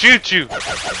 I'll shoot you!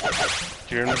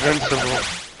 You're invincible.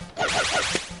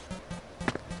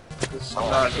 This is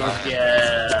not good.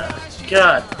 Yeah.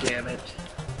 God damn it.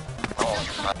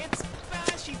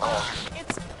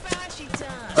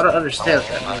 I don't understand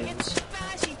what that means.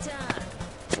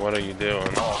 What are you doing?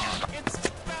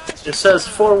 It says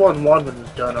 411 when the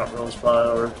donut rolls by,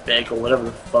 or bagel, whatever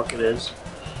the fuck it is.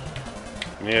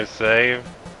 You need to save?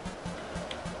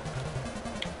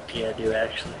 Yeah, I do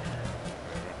actually.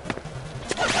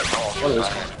 What is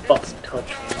fucking touch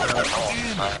me?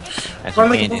 That's Run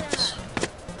what like a bandit. boss.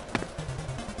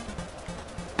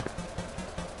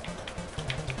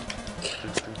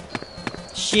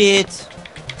 Shit.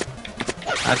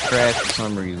 I crashed for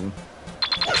some reason.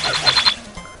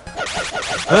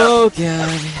 Oh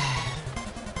god.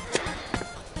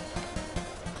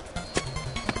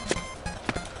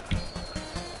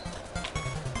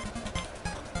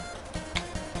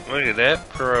 Look at that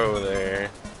pro there.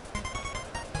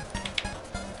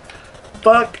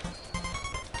 Fuck.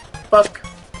 Fuck.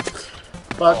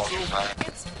 Fuck.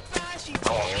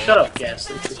 Shut up,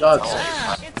 Ghastly, for God's sake.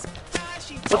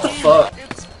 What the fuck?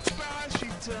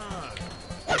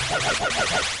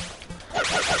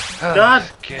 God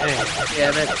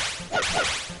damn it.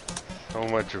 So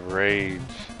much rage.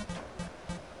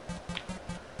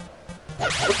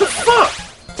 What the fuck?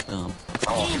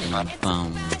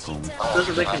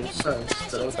 Doesn't make any sense,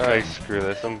 but okay. Alright, screw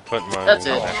this. I'm putting my. That's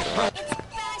it.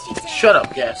 Shut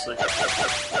up, Ghastly.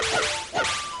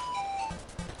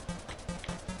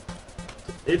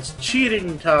 It's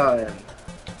cheating time.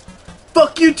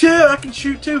 Fuck you too! I can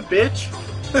shoot too, bitch!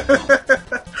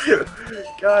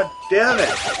 God damn it!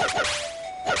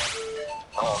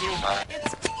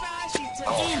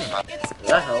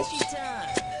 That helps.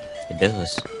 It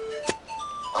does.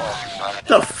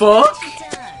 The fuck?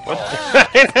 What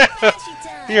the?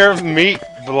 Your meat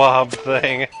blob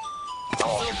thing.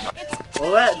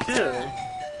 Well, that too.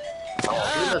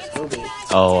 Maybe that's Toby.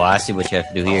 Oh, I see what you have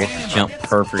to do here. Jump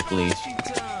perfectly.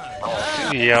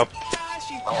 Yep.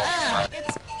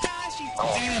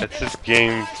 That's this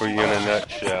game for you in a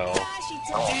nutshell.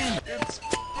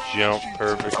 Jump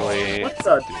perfectly. What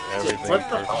the? Do everything What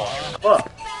the perfect.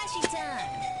 fuck?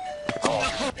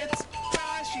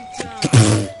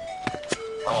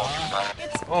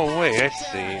 Oh wait, I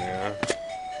see now.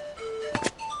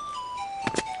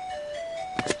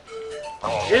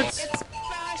 It's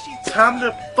time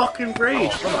to fucking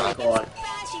rage. Oh my god.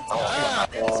 Oh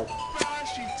my god.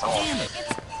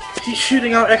 He's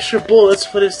shooting out extra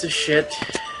bullets. What is this shit?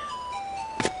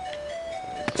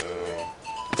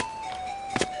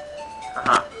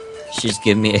 Haha. She's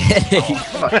giving me a headache.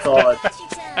 Oh my god.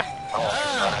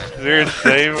 Is there a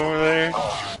save over there?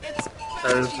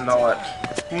 There's not.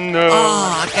 No.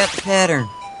 Oh, I got the pattern.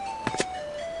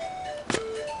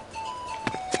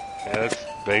 Yeah, that's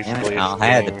Damn basically it, a I'll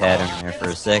have the game. pattern there for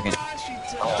a second.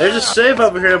 There's a save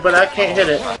over here, but I can't hit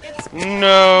it.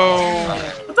 No.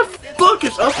 What the fuck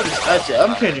is up with this? That's it.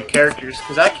 I'm changing characters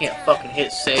because I can't fucking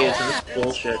hit saves and this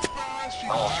bullshit.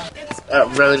 That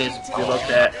really needs to be looked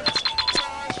at.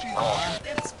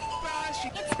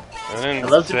 I I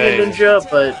love to be a ninja,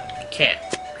 but can't.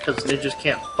 Because ninjas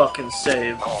can't fucking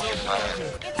save.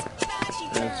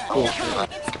 And it's bullshit.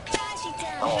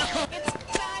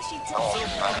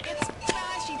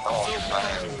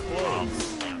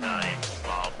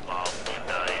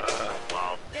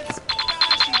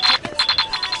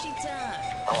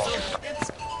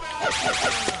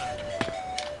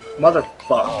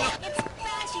 Motherfucker.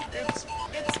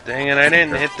 Dang it, I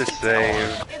didn't hit the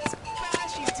save.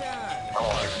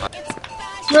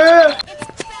 Yeah.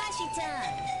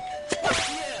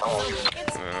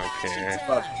 Okay.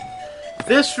 Fuck.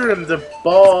 This room, the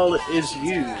ball is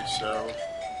used, so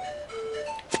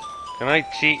Can I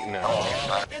cheat now?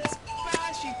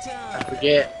 I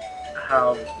forget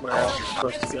where I'm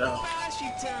supposed to go.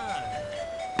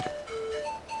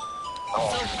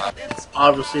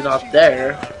 Obviously not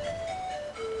there.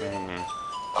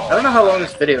 I don't know how long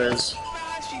this video is.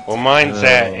 Well, mine's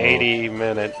at 80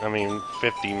 minutes. I mean,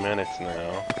 50 minutes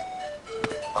now.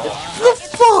 The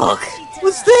fuck?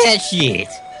 What's that shit?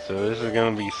 So this is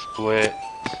gonna be split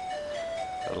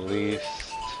at least.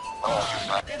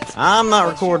 I'm not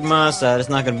recording my side. It's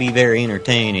not going to be very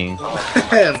entertaining.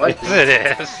 Like, Yes,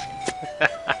 it is.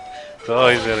 It's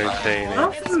always I entertaining.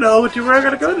 don't know where I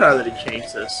gotta go now that he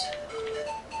changed this.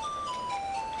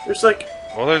 There's like,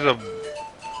 Well, there's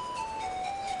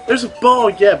a ball,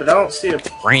 yeah, but I don't see a.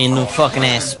 Random fucking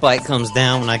ass spike comes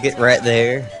down when I get right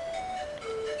there.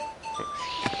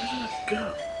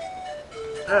 Go.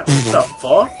 What the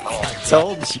fuck? I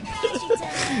told you.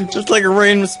 Just like a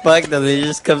random spike that it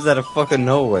just comes out of fucking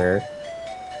nowhere.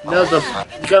 No, you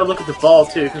gotta look at the ball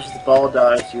too, because if the ball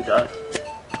dies, you die.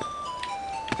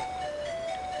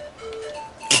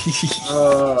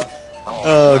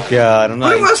 Oh god, I'm not.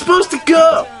 Where am I supposed to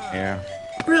go? Yeah.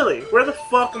 Really? Where the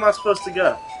fuck am I supposed to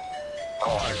go? I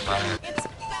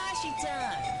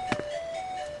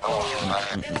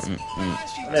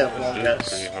have one this is guess.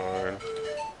 pretty hard.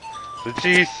 But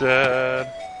she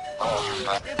said.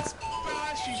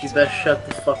 She best shut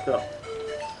the fuck up.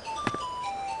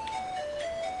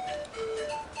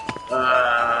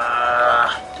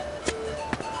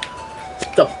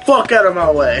 The fuck out of my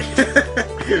way.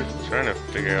 Trying to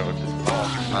figure out what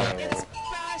this is.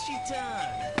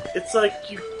 It's like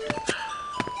you.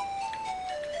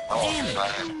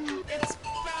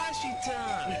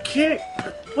 You can't.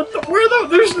 What the? Where the?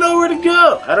 There's nowhere to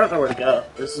go. I don't know where to go.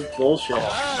 This is bullshit.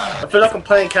 I feel like I'm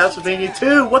playing Castlevania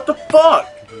 2. What the fuck?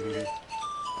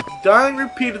 Dying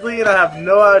repeatedly and I have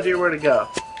no idea where to go.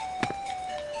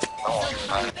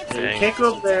 Yeah, you can't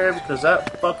go up there because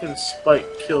that fucking spike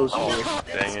kills you.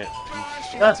 Dang it.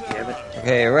 God damn it.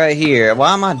 Okay, right here.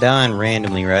 Why am I dying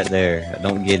randomly right there? I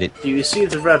don't get it. Do you see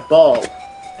the red ball?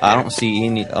 I don't see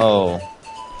any. Oh.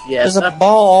 Yeah, There's a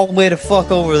ball all the way the fuck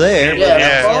over there. Yeah,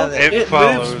 Yeah, the ball, it it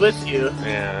follows. moves with you.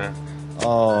 Yeah.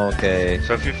 Oh, okay.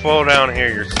 So if you fall down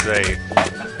here, you're safe.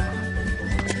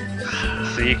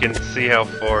 So you can see how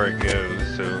far it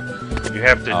goes. So you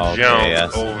have to Okay, jump I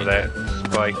see. over that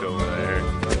spike over there.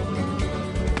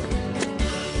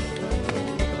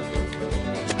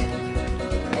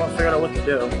 I want to figure out what to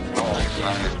do.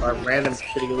 My random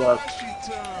shitty luck.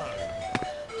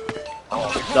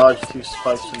 Dodge 2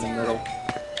 spikes in the middle.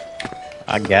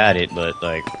 I got it, but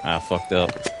like I fucked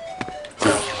up.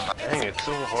 Dang, it's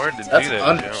so hard to That's do an that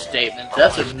jump. understatement.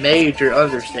 That's a major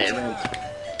understatement.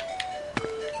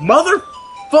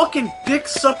 Motherfucking dick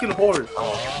sucking horse.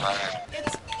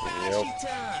 Yep.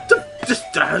 Just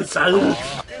Yeah,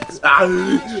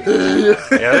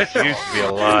 this used to be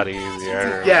a lot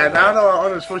easier. yeah, now I know how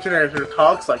Arnold Schwarzenegger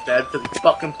talks like that because he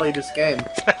fucking played this game.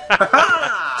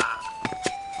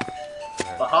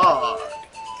 Ha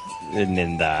And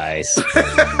then dies. I'm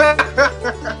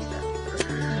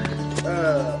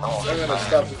gonna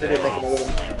stop the video making a little.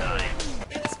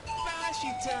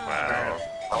 Wow.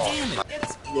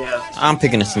 Yeah. I'm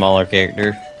picking a smaller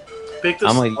character. Pick the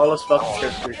I'm like- smallest fucking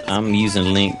character. I'm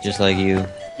using Link just like you.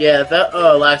 Yeah, that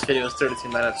last video was 32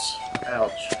 minutes.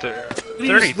 Ouch.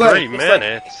 33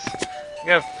 minutes? You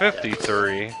got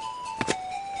 53.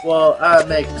 Well, I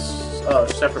make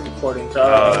separate recordings.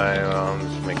 I'm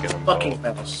just making them Fucking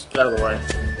both. mouse. Get out of the way.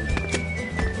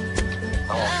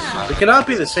 It cannot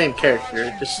be the same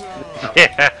character. Just.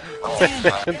 Yeah.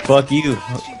 Fuck you.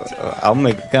 I'll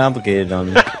make it complicated on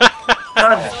you.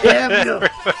 God damn you!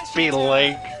 Be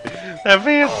Link. That'd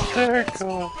be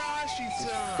hysterical.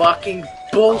 Fucking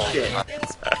bullshit. I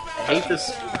hate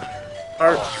this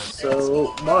part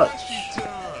so much.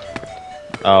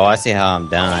 Oh, I see how I'm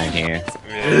dying here.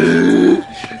 Yeah.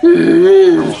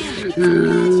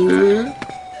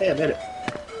 Hey, I made it.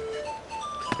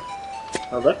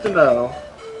 I'd like to know.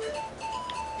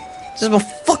 This is my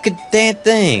fucking damn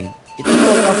thing. Get the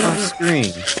fuck off my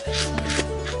screen.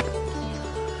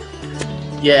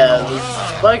 Yeah, the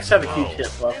spikes have a huge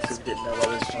hitbox if you didn't know by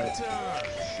this point.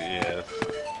 Yes.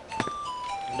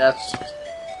 And that's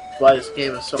why this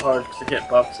game is so hard, because the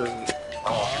hitbox isn't.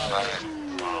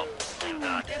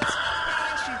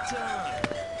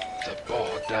 The ball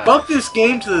died. Fuck this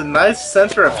game to the nice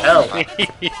center of hell.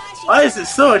 Why is it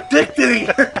so addicting?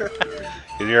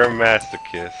 You're a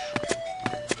masochist.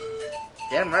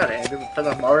 Damn right, Andrew. We played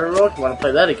on Mario World. You want to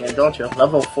play that again, don't you?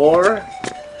 Level 4?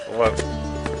 What? The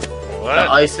What?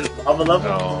 ice and lava level?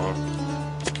 No.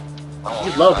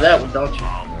 You love that one, don't you?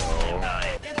 No.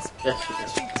 Yes, you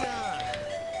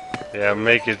do. Yeah,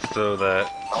 make it so that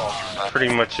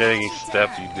pretty much any step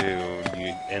you do,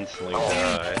 you instantly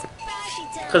die.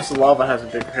 Because the lava has a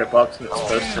bigger hitbox than it's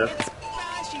supposed to.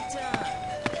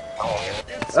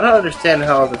 I don't understand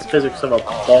how the physics of a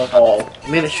ball. I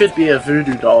mean, it should be a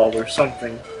voodoo doll or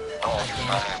something.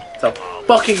 It's a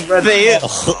fucking red ball.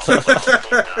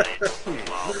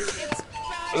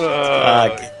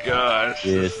 Oh, gosh.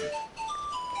 Yes.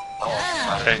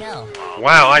 Hey.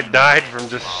 Wow, I died from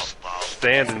just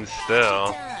standing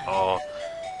still. Oh,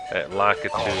 at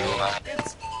Lakitu.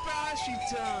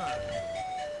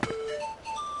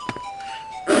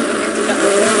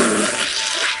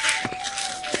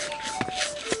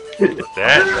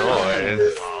 That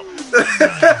noise.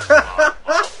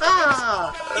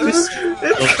 It's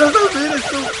because I made it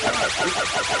so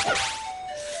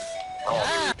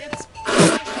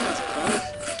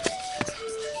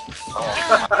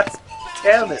God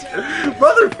damn it.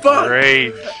 Motherfucker!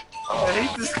 Rage. I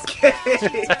hate this game.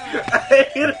 I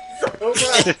hate it so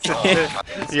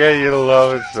much. Yeah, you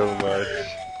love it so much.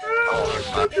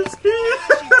 Fuck this game.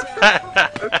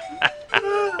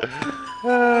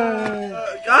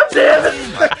 God damn it!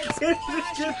 I can't even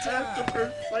get past the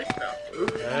first fight now.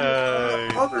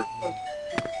 Motherfucker.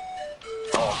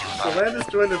 So Landis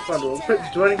joined the fun. Quit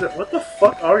joining the. What the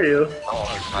fuck are you?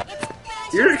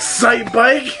 You're Excite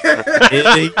Bike? How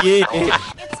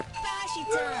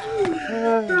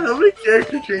many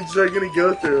character changes are I gonna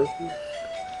go through?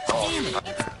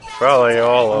 Probably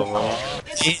all of them.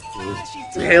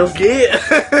 Hell yeah!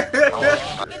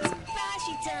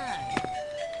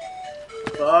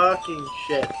 Fucking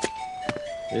shit.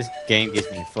 This game gives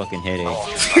me a fucking headache.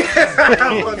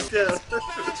 One, two.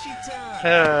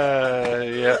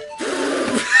 Yeah.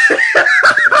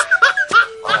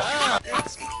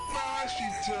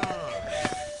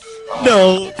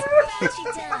 No!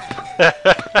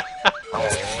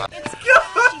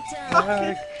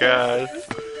 Oh, God.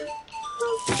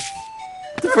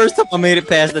 The first time I made it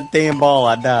past the damn ball,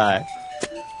 I died.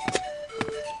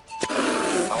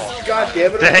 God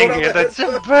damn it! Dang it, I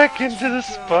jumped back into the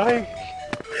spike.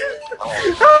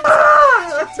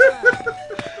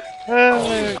 Oh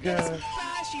my God.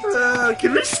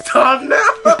 Can we stop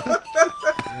now?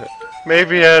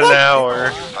 Maybe at an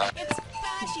hour.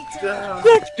 I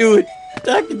can do it!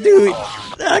 I can do it!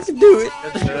 I can do it!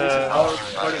 That's an hour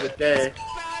part of the day.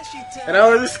 An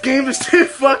hour of this game is too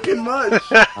fucking much.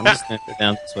 I'm just gonna go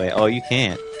down this way. Oh, you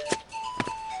can't.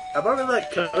 How about we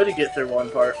let Cody get through one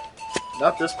part?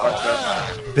 Not this part,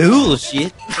 though.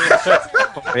 Bullshit!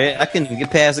 I couldn't even get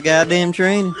past the goddamn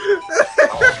train.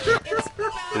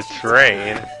 The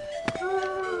train.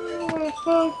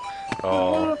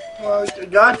 Oh.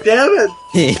 God damn it!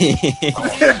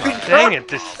 Dang it,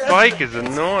 this spike is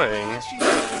annoying.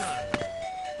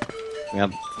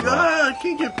 Yep. God, I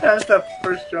can't get past that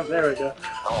first jump. There we go.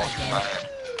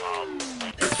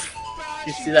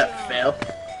 You see that fail?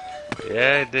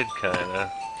 Yeah, it did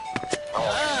kinda.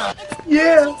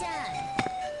 Yeah!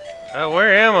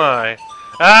 Where am I?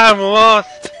 I'm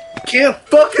lost! Can't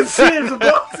fucking see it, there's a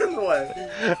box in the way!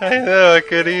 I know, I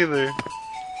could either.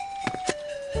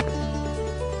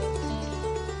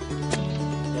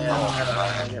 Yeah, I don't know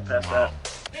how to get past that.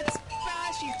 It's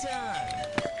Boshy time.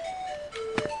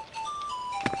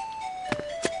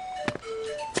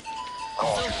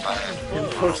 And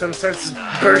of course, then starts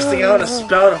bursting out a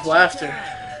spout of laughter.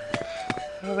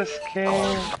 Oh, this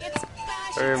game.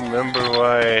 I remember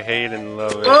why I hate and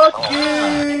love it.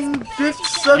 Fucking dick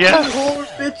sucking Yes. whore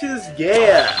bitches,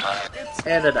 yeah!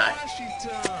 And a die.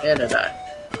 And a die.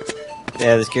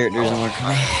 Yeah, this character isn't working for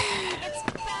me. It's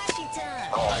Boshy time.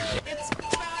 It's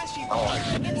Boshy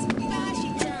time. It's Boshy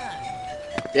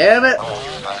time. Damn it!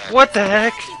 What the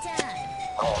heck?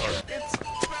 It's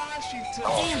Boshy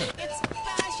time. It's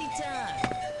Boshy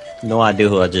time. No idea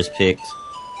who I just picked.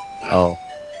 Oh.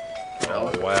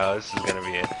 Oh wow, this is gonna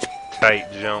be a tight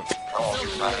jump. Too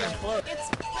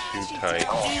tight.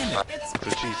 That's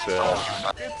what she said.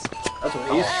 That's what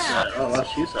he said. Oh,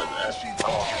 unless you said that.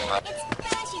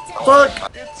 Fuck!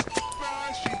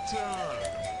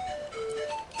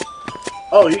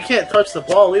 Oh, you can't touch the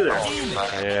ball either.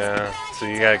 Yeah, so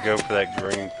you gotta go for that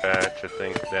green patch, I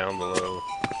think, down below.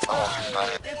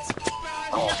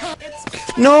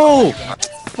 No!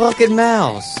 Fucking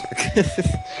mouse!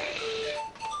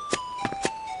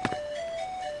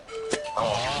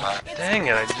 Dang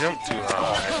it, I jumped too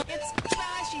high.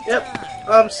 Yep,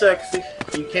 I'm sexy.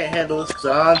 You can't handle this because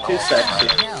I'm too sexy.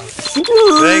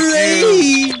 Thank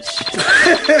you.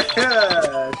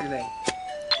 That's your name.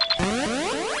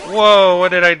 Whoa, what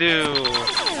did I do?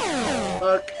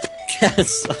 Fuck.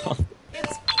 That's all.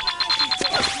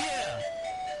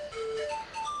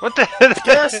 What the hell?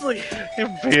 Ghastly! You're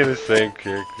being the same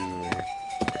character as me.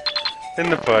 In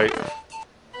the fight.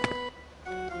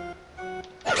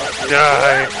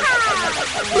 Die!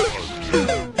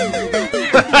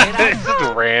 It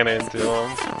just ran into him.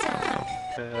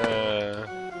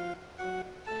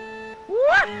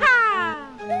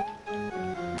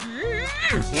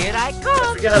 Here I I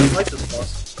come. forget how to like this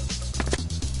boss.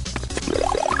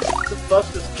 What the fuck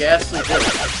does Ghastly do?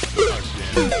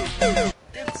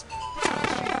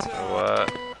 What?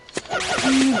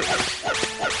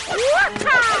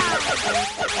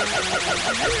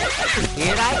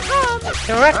 Here I come.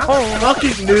 Here I come.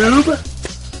 Fucking noob!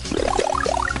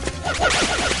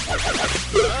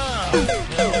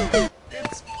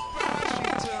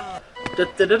 Da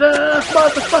da da da!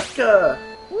 Motherfucker!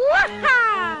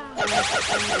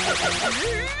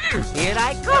 Here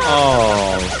I come.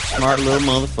 Oh, smart little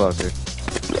motherfucker.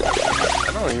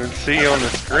 I don't even see you on the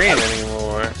screen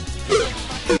anymore.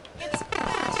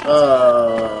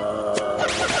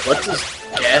 What does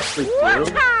Ghastly do?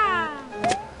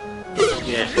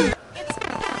 Yeah.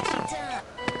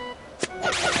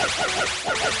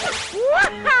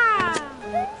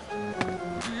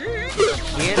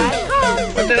 Here I come.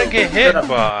 What did I get hit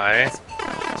by?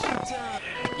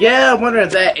 Yeah, I'm wondering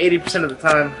that 80% of the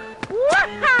time.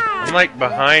 I'm like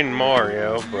behind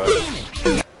Mario, but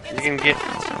you can get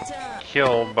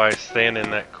killed by standing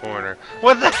in that corner.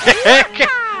 What the heck?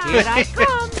 Here I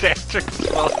come.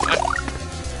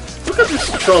 Look at this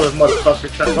controller,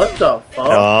 motherfucker. What the fuck?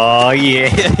 Oh, yeah.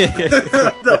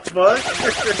 What the fuck?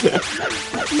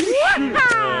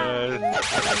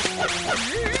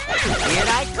 Here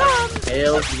I come.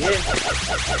 Hell yeah.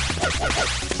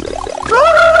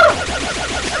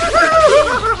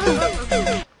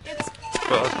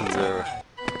 Bosses are...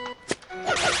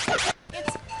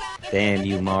 Damn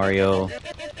you, Mario.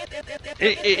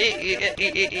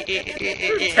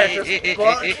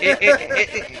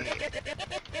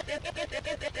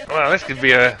 Wow, this could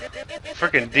be a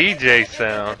freaking DJ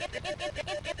sound.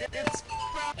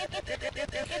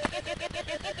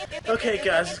 Okay,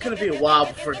 guys, it's gonna be a while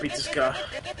before I beat this guy.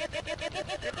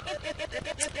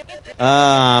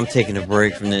 I'm taking a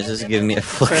break from this. This is giving me a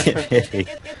fucking headache.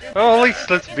 Well, at least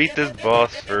let's beat this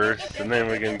boss first, and then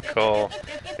we can call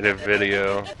it a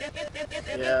video.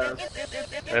 Yeah.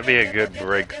 That'd be a good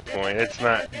break point. It's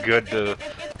not good to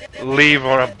leave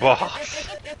on a boss.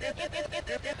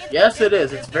 Yes, it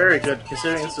is. It's very good,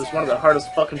 considering this is one of the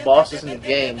hardest fucking bosses in the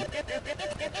game.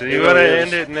 So you wanna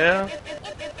end it now?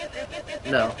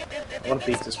 No. I wanna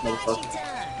beat this motherfucker.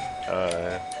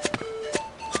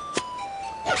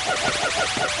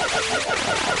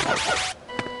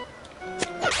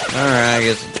 Alright, I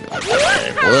guess.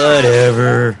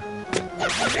 Whatever.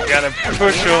 You gotta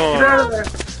push Get on. out of there!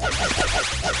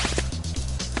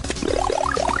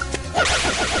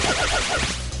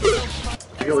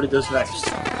 Forget what he does next.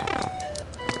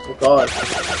 Oh god.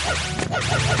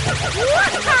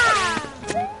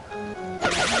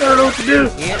 I don't know what to do!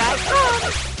 Here I come.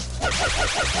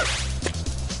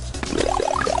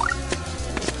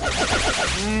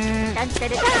 Dun, dun,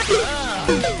 dun,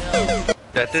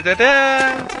 Da da da da.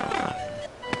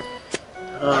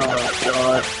 Oh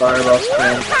god, fireball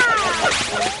spin.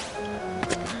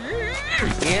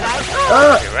 Here I come.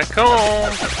 Ah! Here I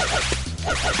come.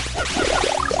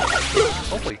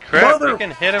 Holy crap, you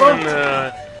can hit him in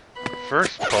the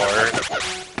first part.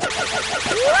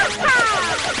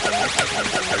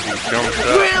 As he jumps up.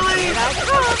 Really? Here I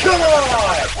come. Come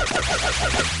on!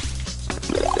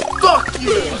 Fuck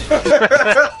you!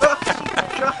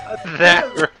 That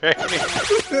right.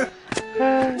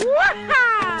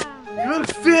 You wanna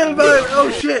feel about it? Oh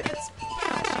shit!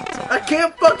 I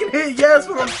can't fucking hit yes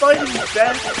when I'm fighting you,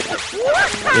 bastard!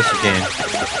 Yes, you can.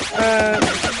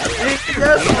 Hit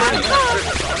yes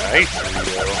Nice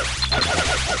video.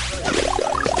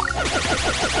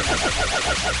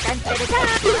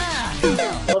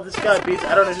 Well, this guy beats.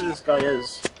 I don't know who this guy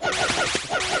is.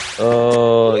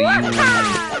 Oh, you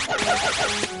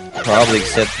probably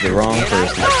accepted the wrong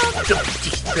person.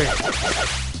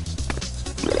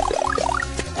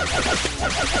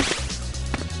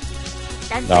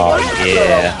 Oh,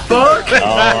 yeah. Fuck!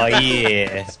 Oh,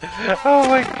 yeah. Oh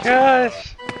my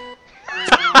gosh.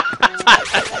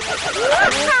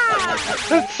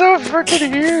 That's so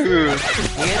freaking huge.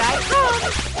 Here I come.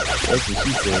 That's what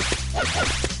she said.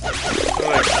 Oh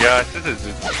my gosh, this is a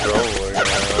troll right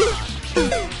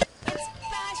now.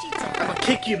 I'm gonna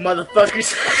kick you, motherfuckers!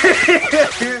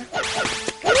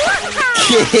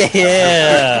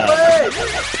 Yeah.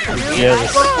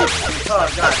 Jealous. Oh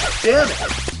god damn it!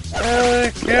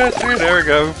 Gosh, there we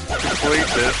go. Complete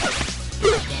this.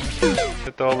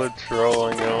 With all the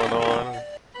trolling going on.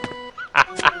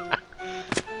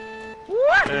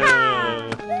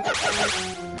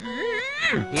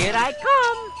 Here I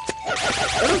come.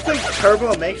 I don't think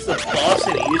Turbo makes the boss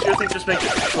any easier. I think just makes it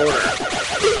shorter.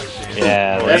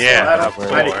 Yeah, Well, That's yeah, why I don't for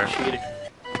find sure. it cheating.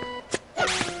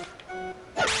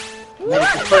 I mean,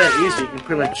 if you play it easy, you can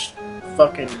pretty much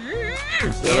fucking...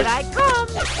 Here I come.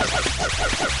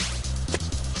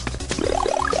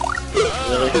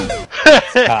 Really?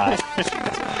 God.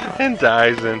 And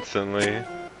dies instantly.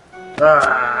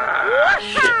 Ah,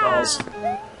 shit balls.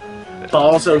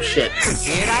 Balls, oh shit.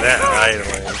 Here I That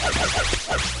idling.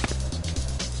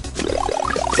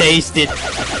 Taste it.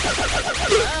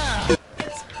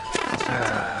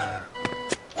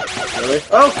 Really?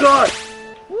 Oh god!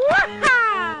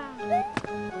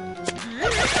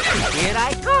 Here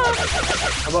I come.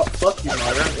 How about fuck you,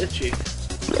 Mario? I'm itchy.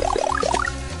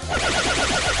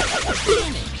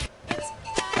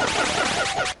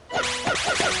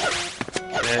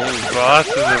 Dang,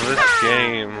 bosses of this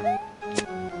game.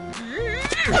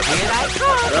 Here I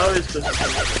come. They're always good.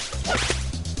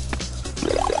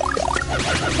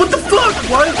 What the fuck?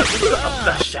 Why did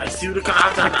you...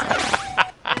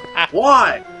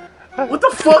 Why? What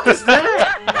the fuck is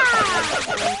that?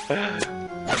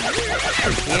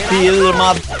 Feel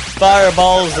my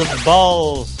fireballs of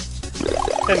balls.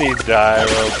 And he died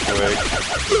real quick.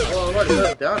 Well, I'm already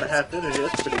got it down to half energy.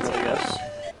 That's pretty good, I guess.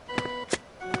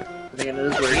 I think it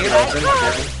is where he goes in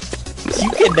again. You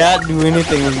cannot do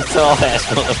anything with these tall ass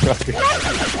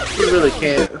motherfuckers. You really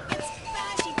can't.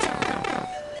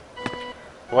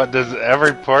 What, does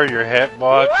every part of your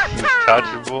hitbox is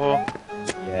touchable?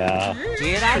 Yeah.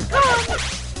 Here I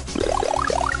come.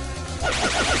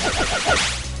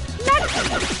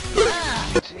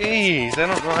 Jeez, I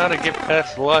don't know how to get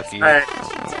past Lucky. Alright.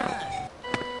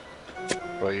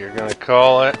 What you're gonna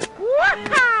call it?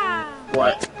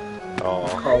 What? Oh.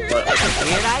 Call what?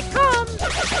 Here I come.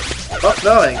 Fuck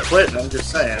no, I ain't quitting. I'm just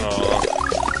saying. Oh.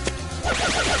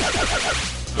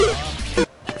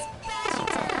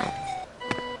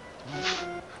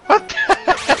 What the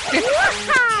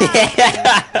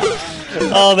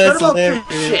Oh, that's What about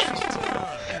hilarious.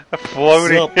 shit?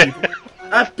 floating?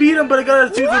 I beat him, but I gotta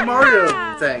do the Mario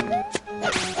thing.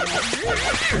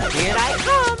 Here I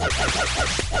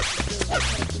come.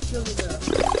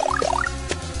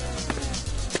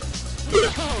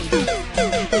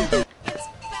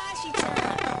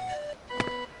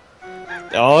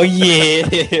 Oh yeah.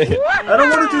 I don't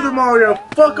want to do the Mario.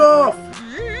 Fuck off.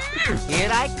 Here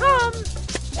I come.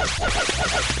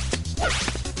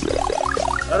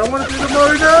 I don't want to do the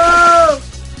Mario. No!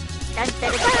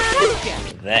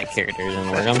 That character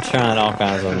doesn't work. I'm trying all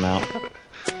kinds of them out.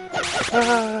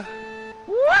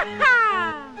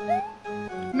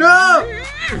 No!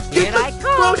 Here Get I the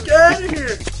come. fuck out of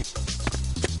here!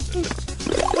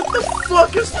 What the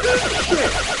fuck is this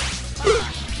shit?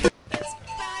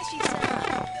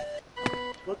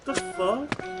 What the fuck?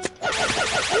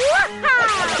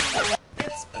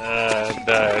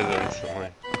 Dies instantly.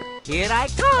 Here I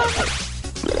come.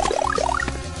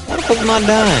 What the fuck am I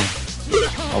doing?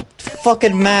 Oh,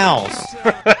 fucking mouse.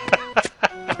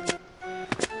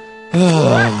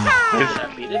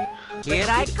 I beat it. Here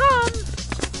I come.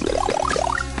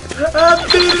 I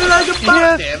beat it like a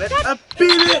boss! Damn it! I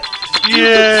beat it!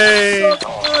 Yay!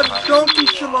 Donkey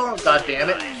Shalom! God damn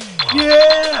it!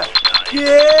 Yeah!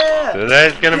 Yeah! So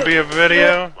that's gonna be a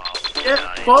video?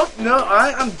 Yeah! Fuck no!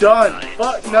 I'm done!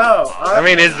 Fuck no! I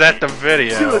mean, is that the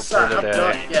video for Suicide! I'm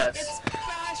done, today? yes.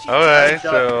 Okay, I'm done.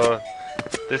 so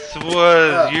this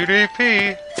was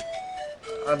UDP.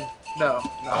 No,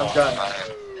 I'm done.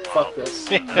 Fuck this.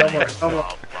 No more. No more.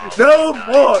 No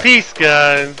more! Peace,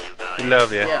 guys. We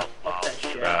love you. Yeah, fuck that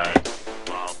shit. Bye.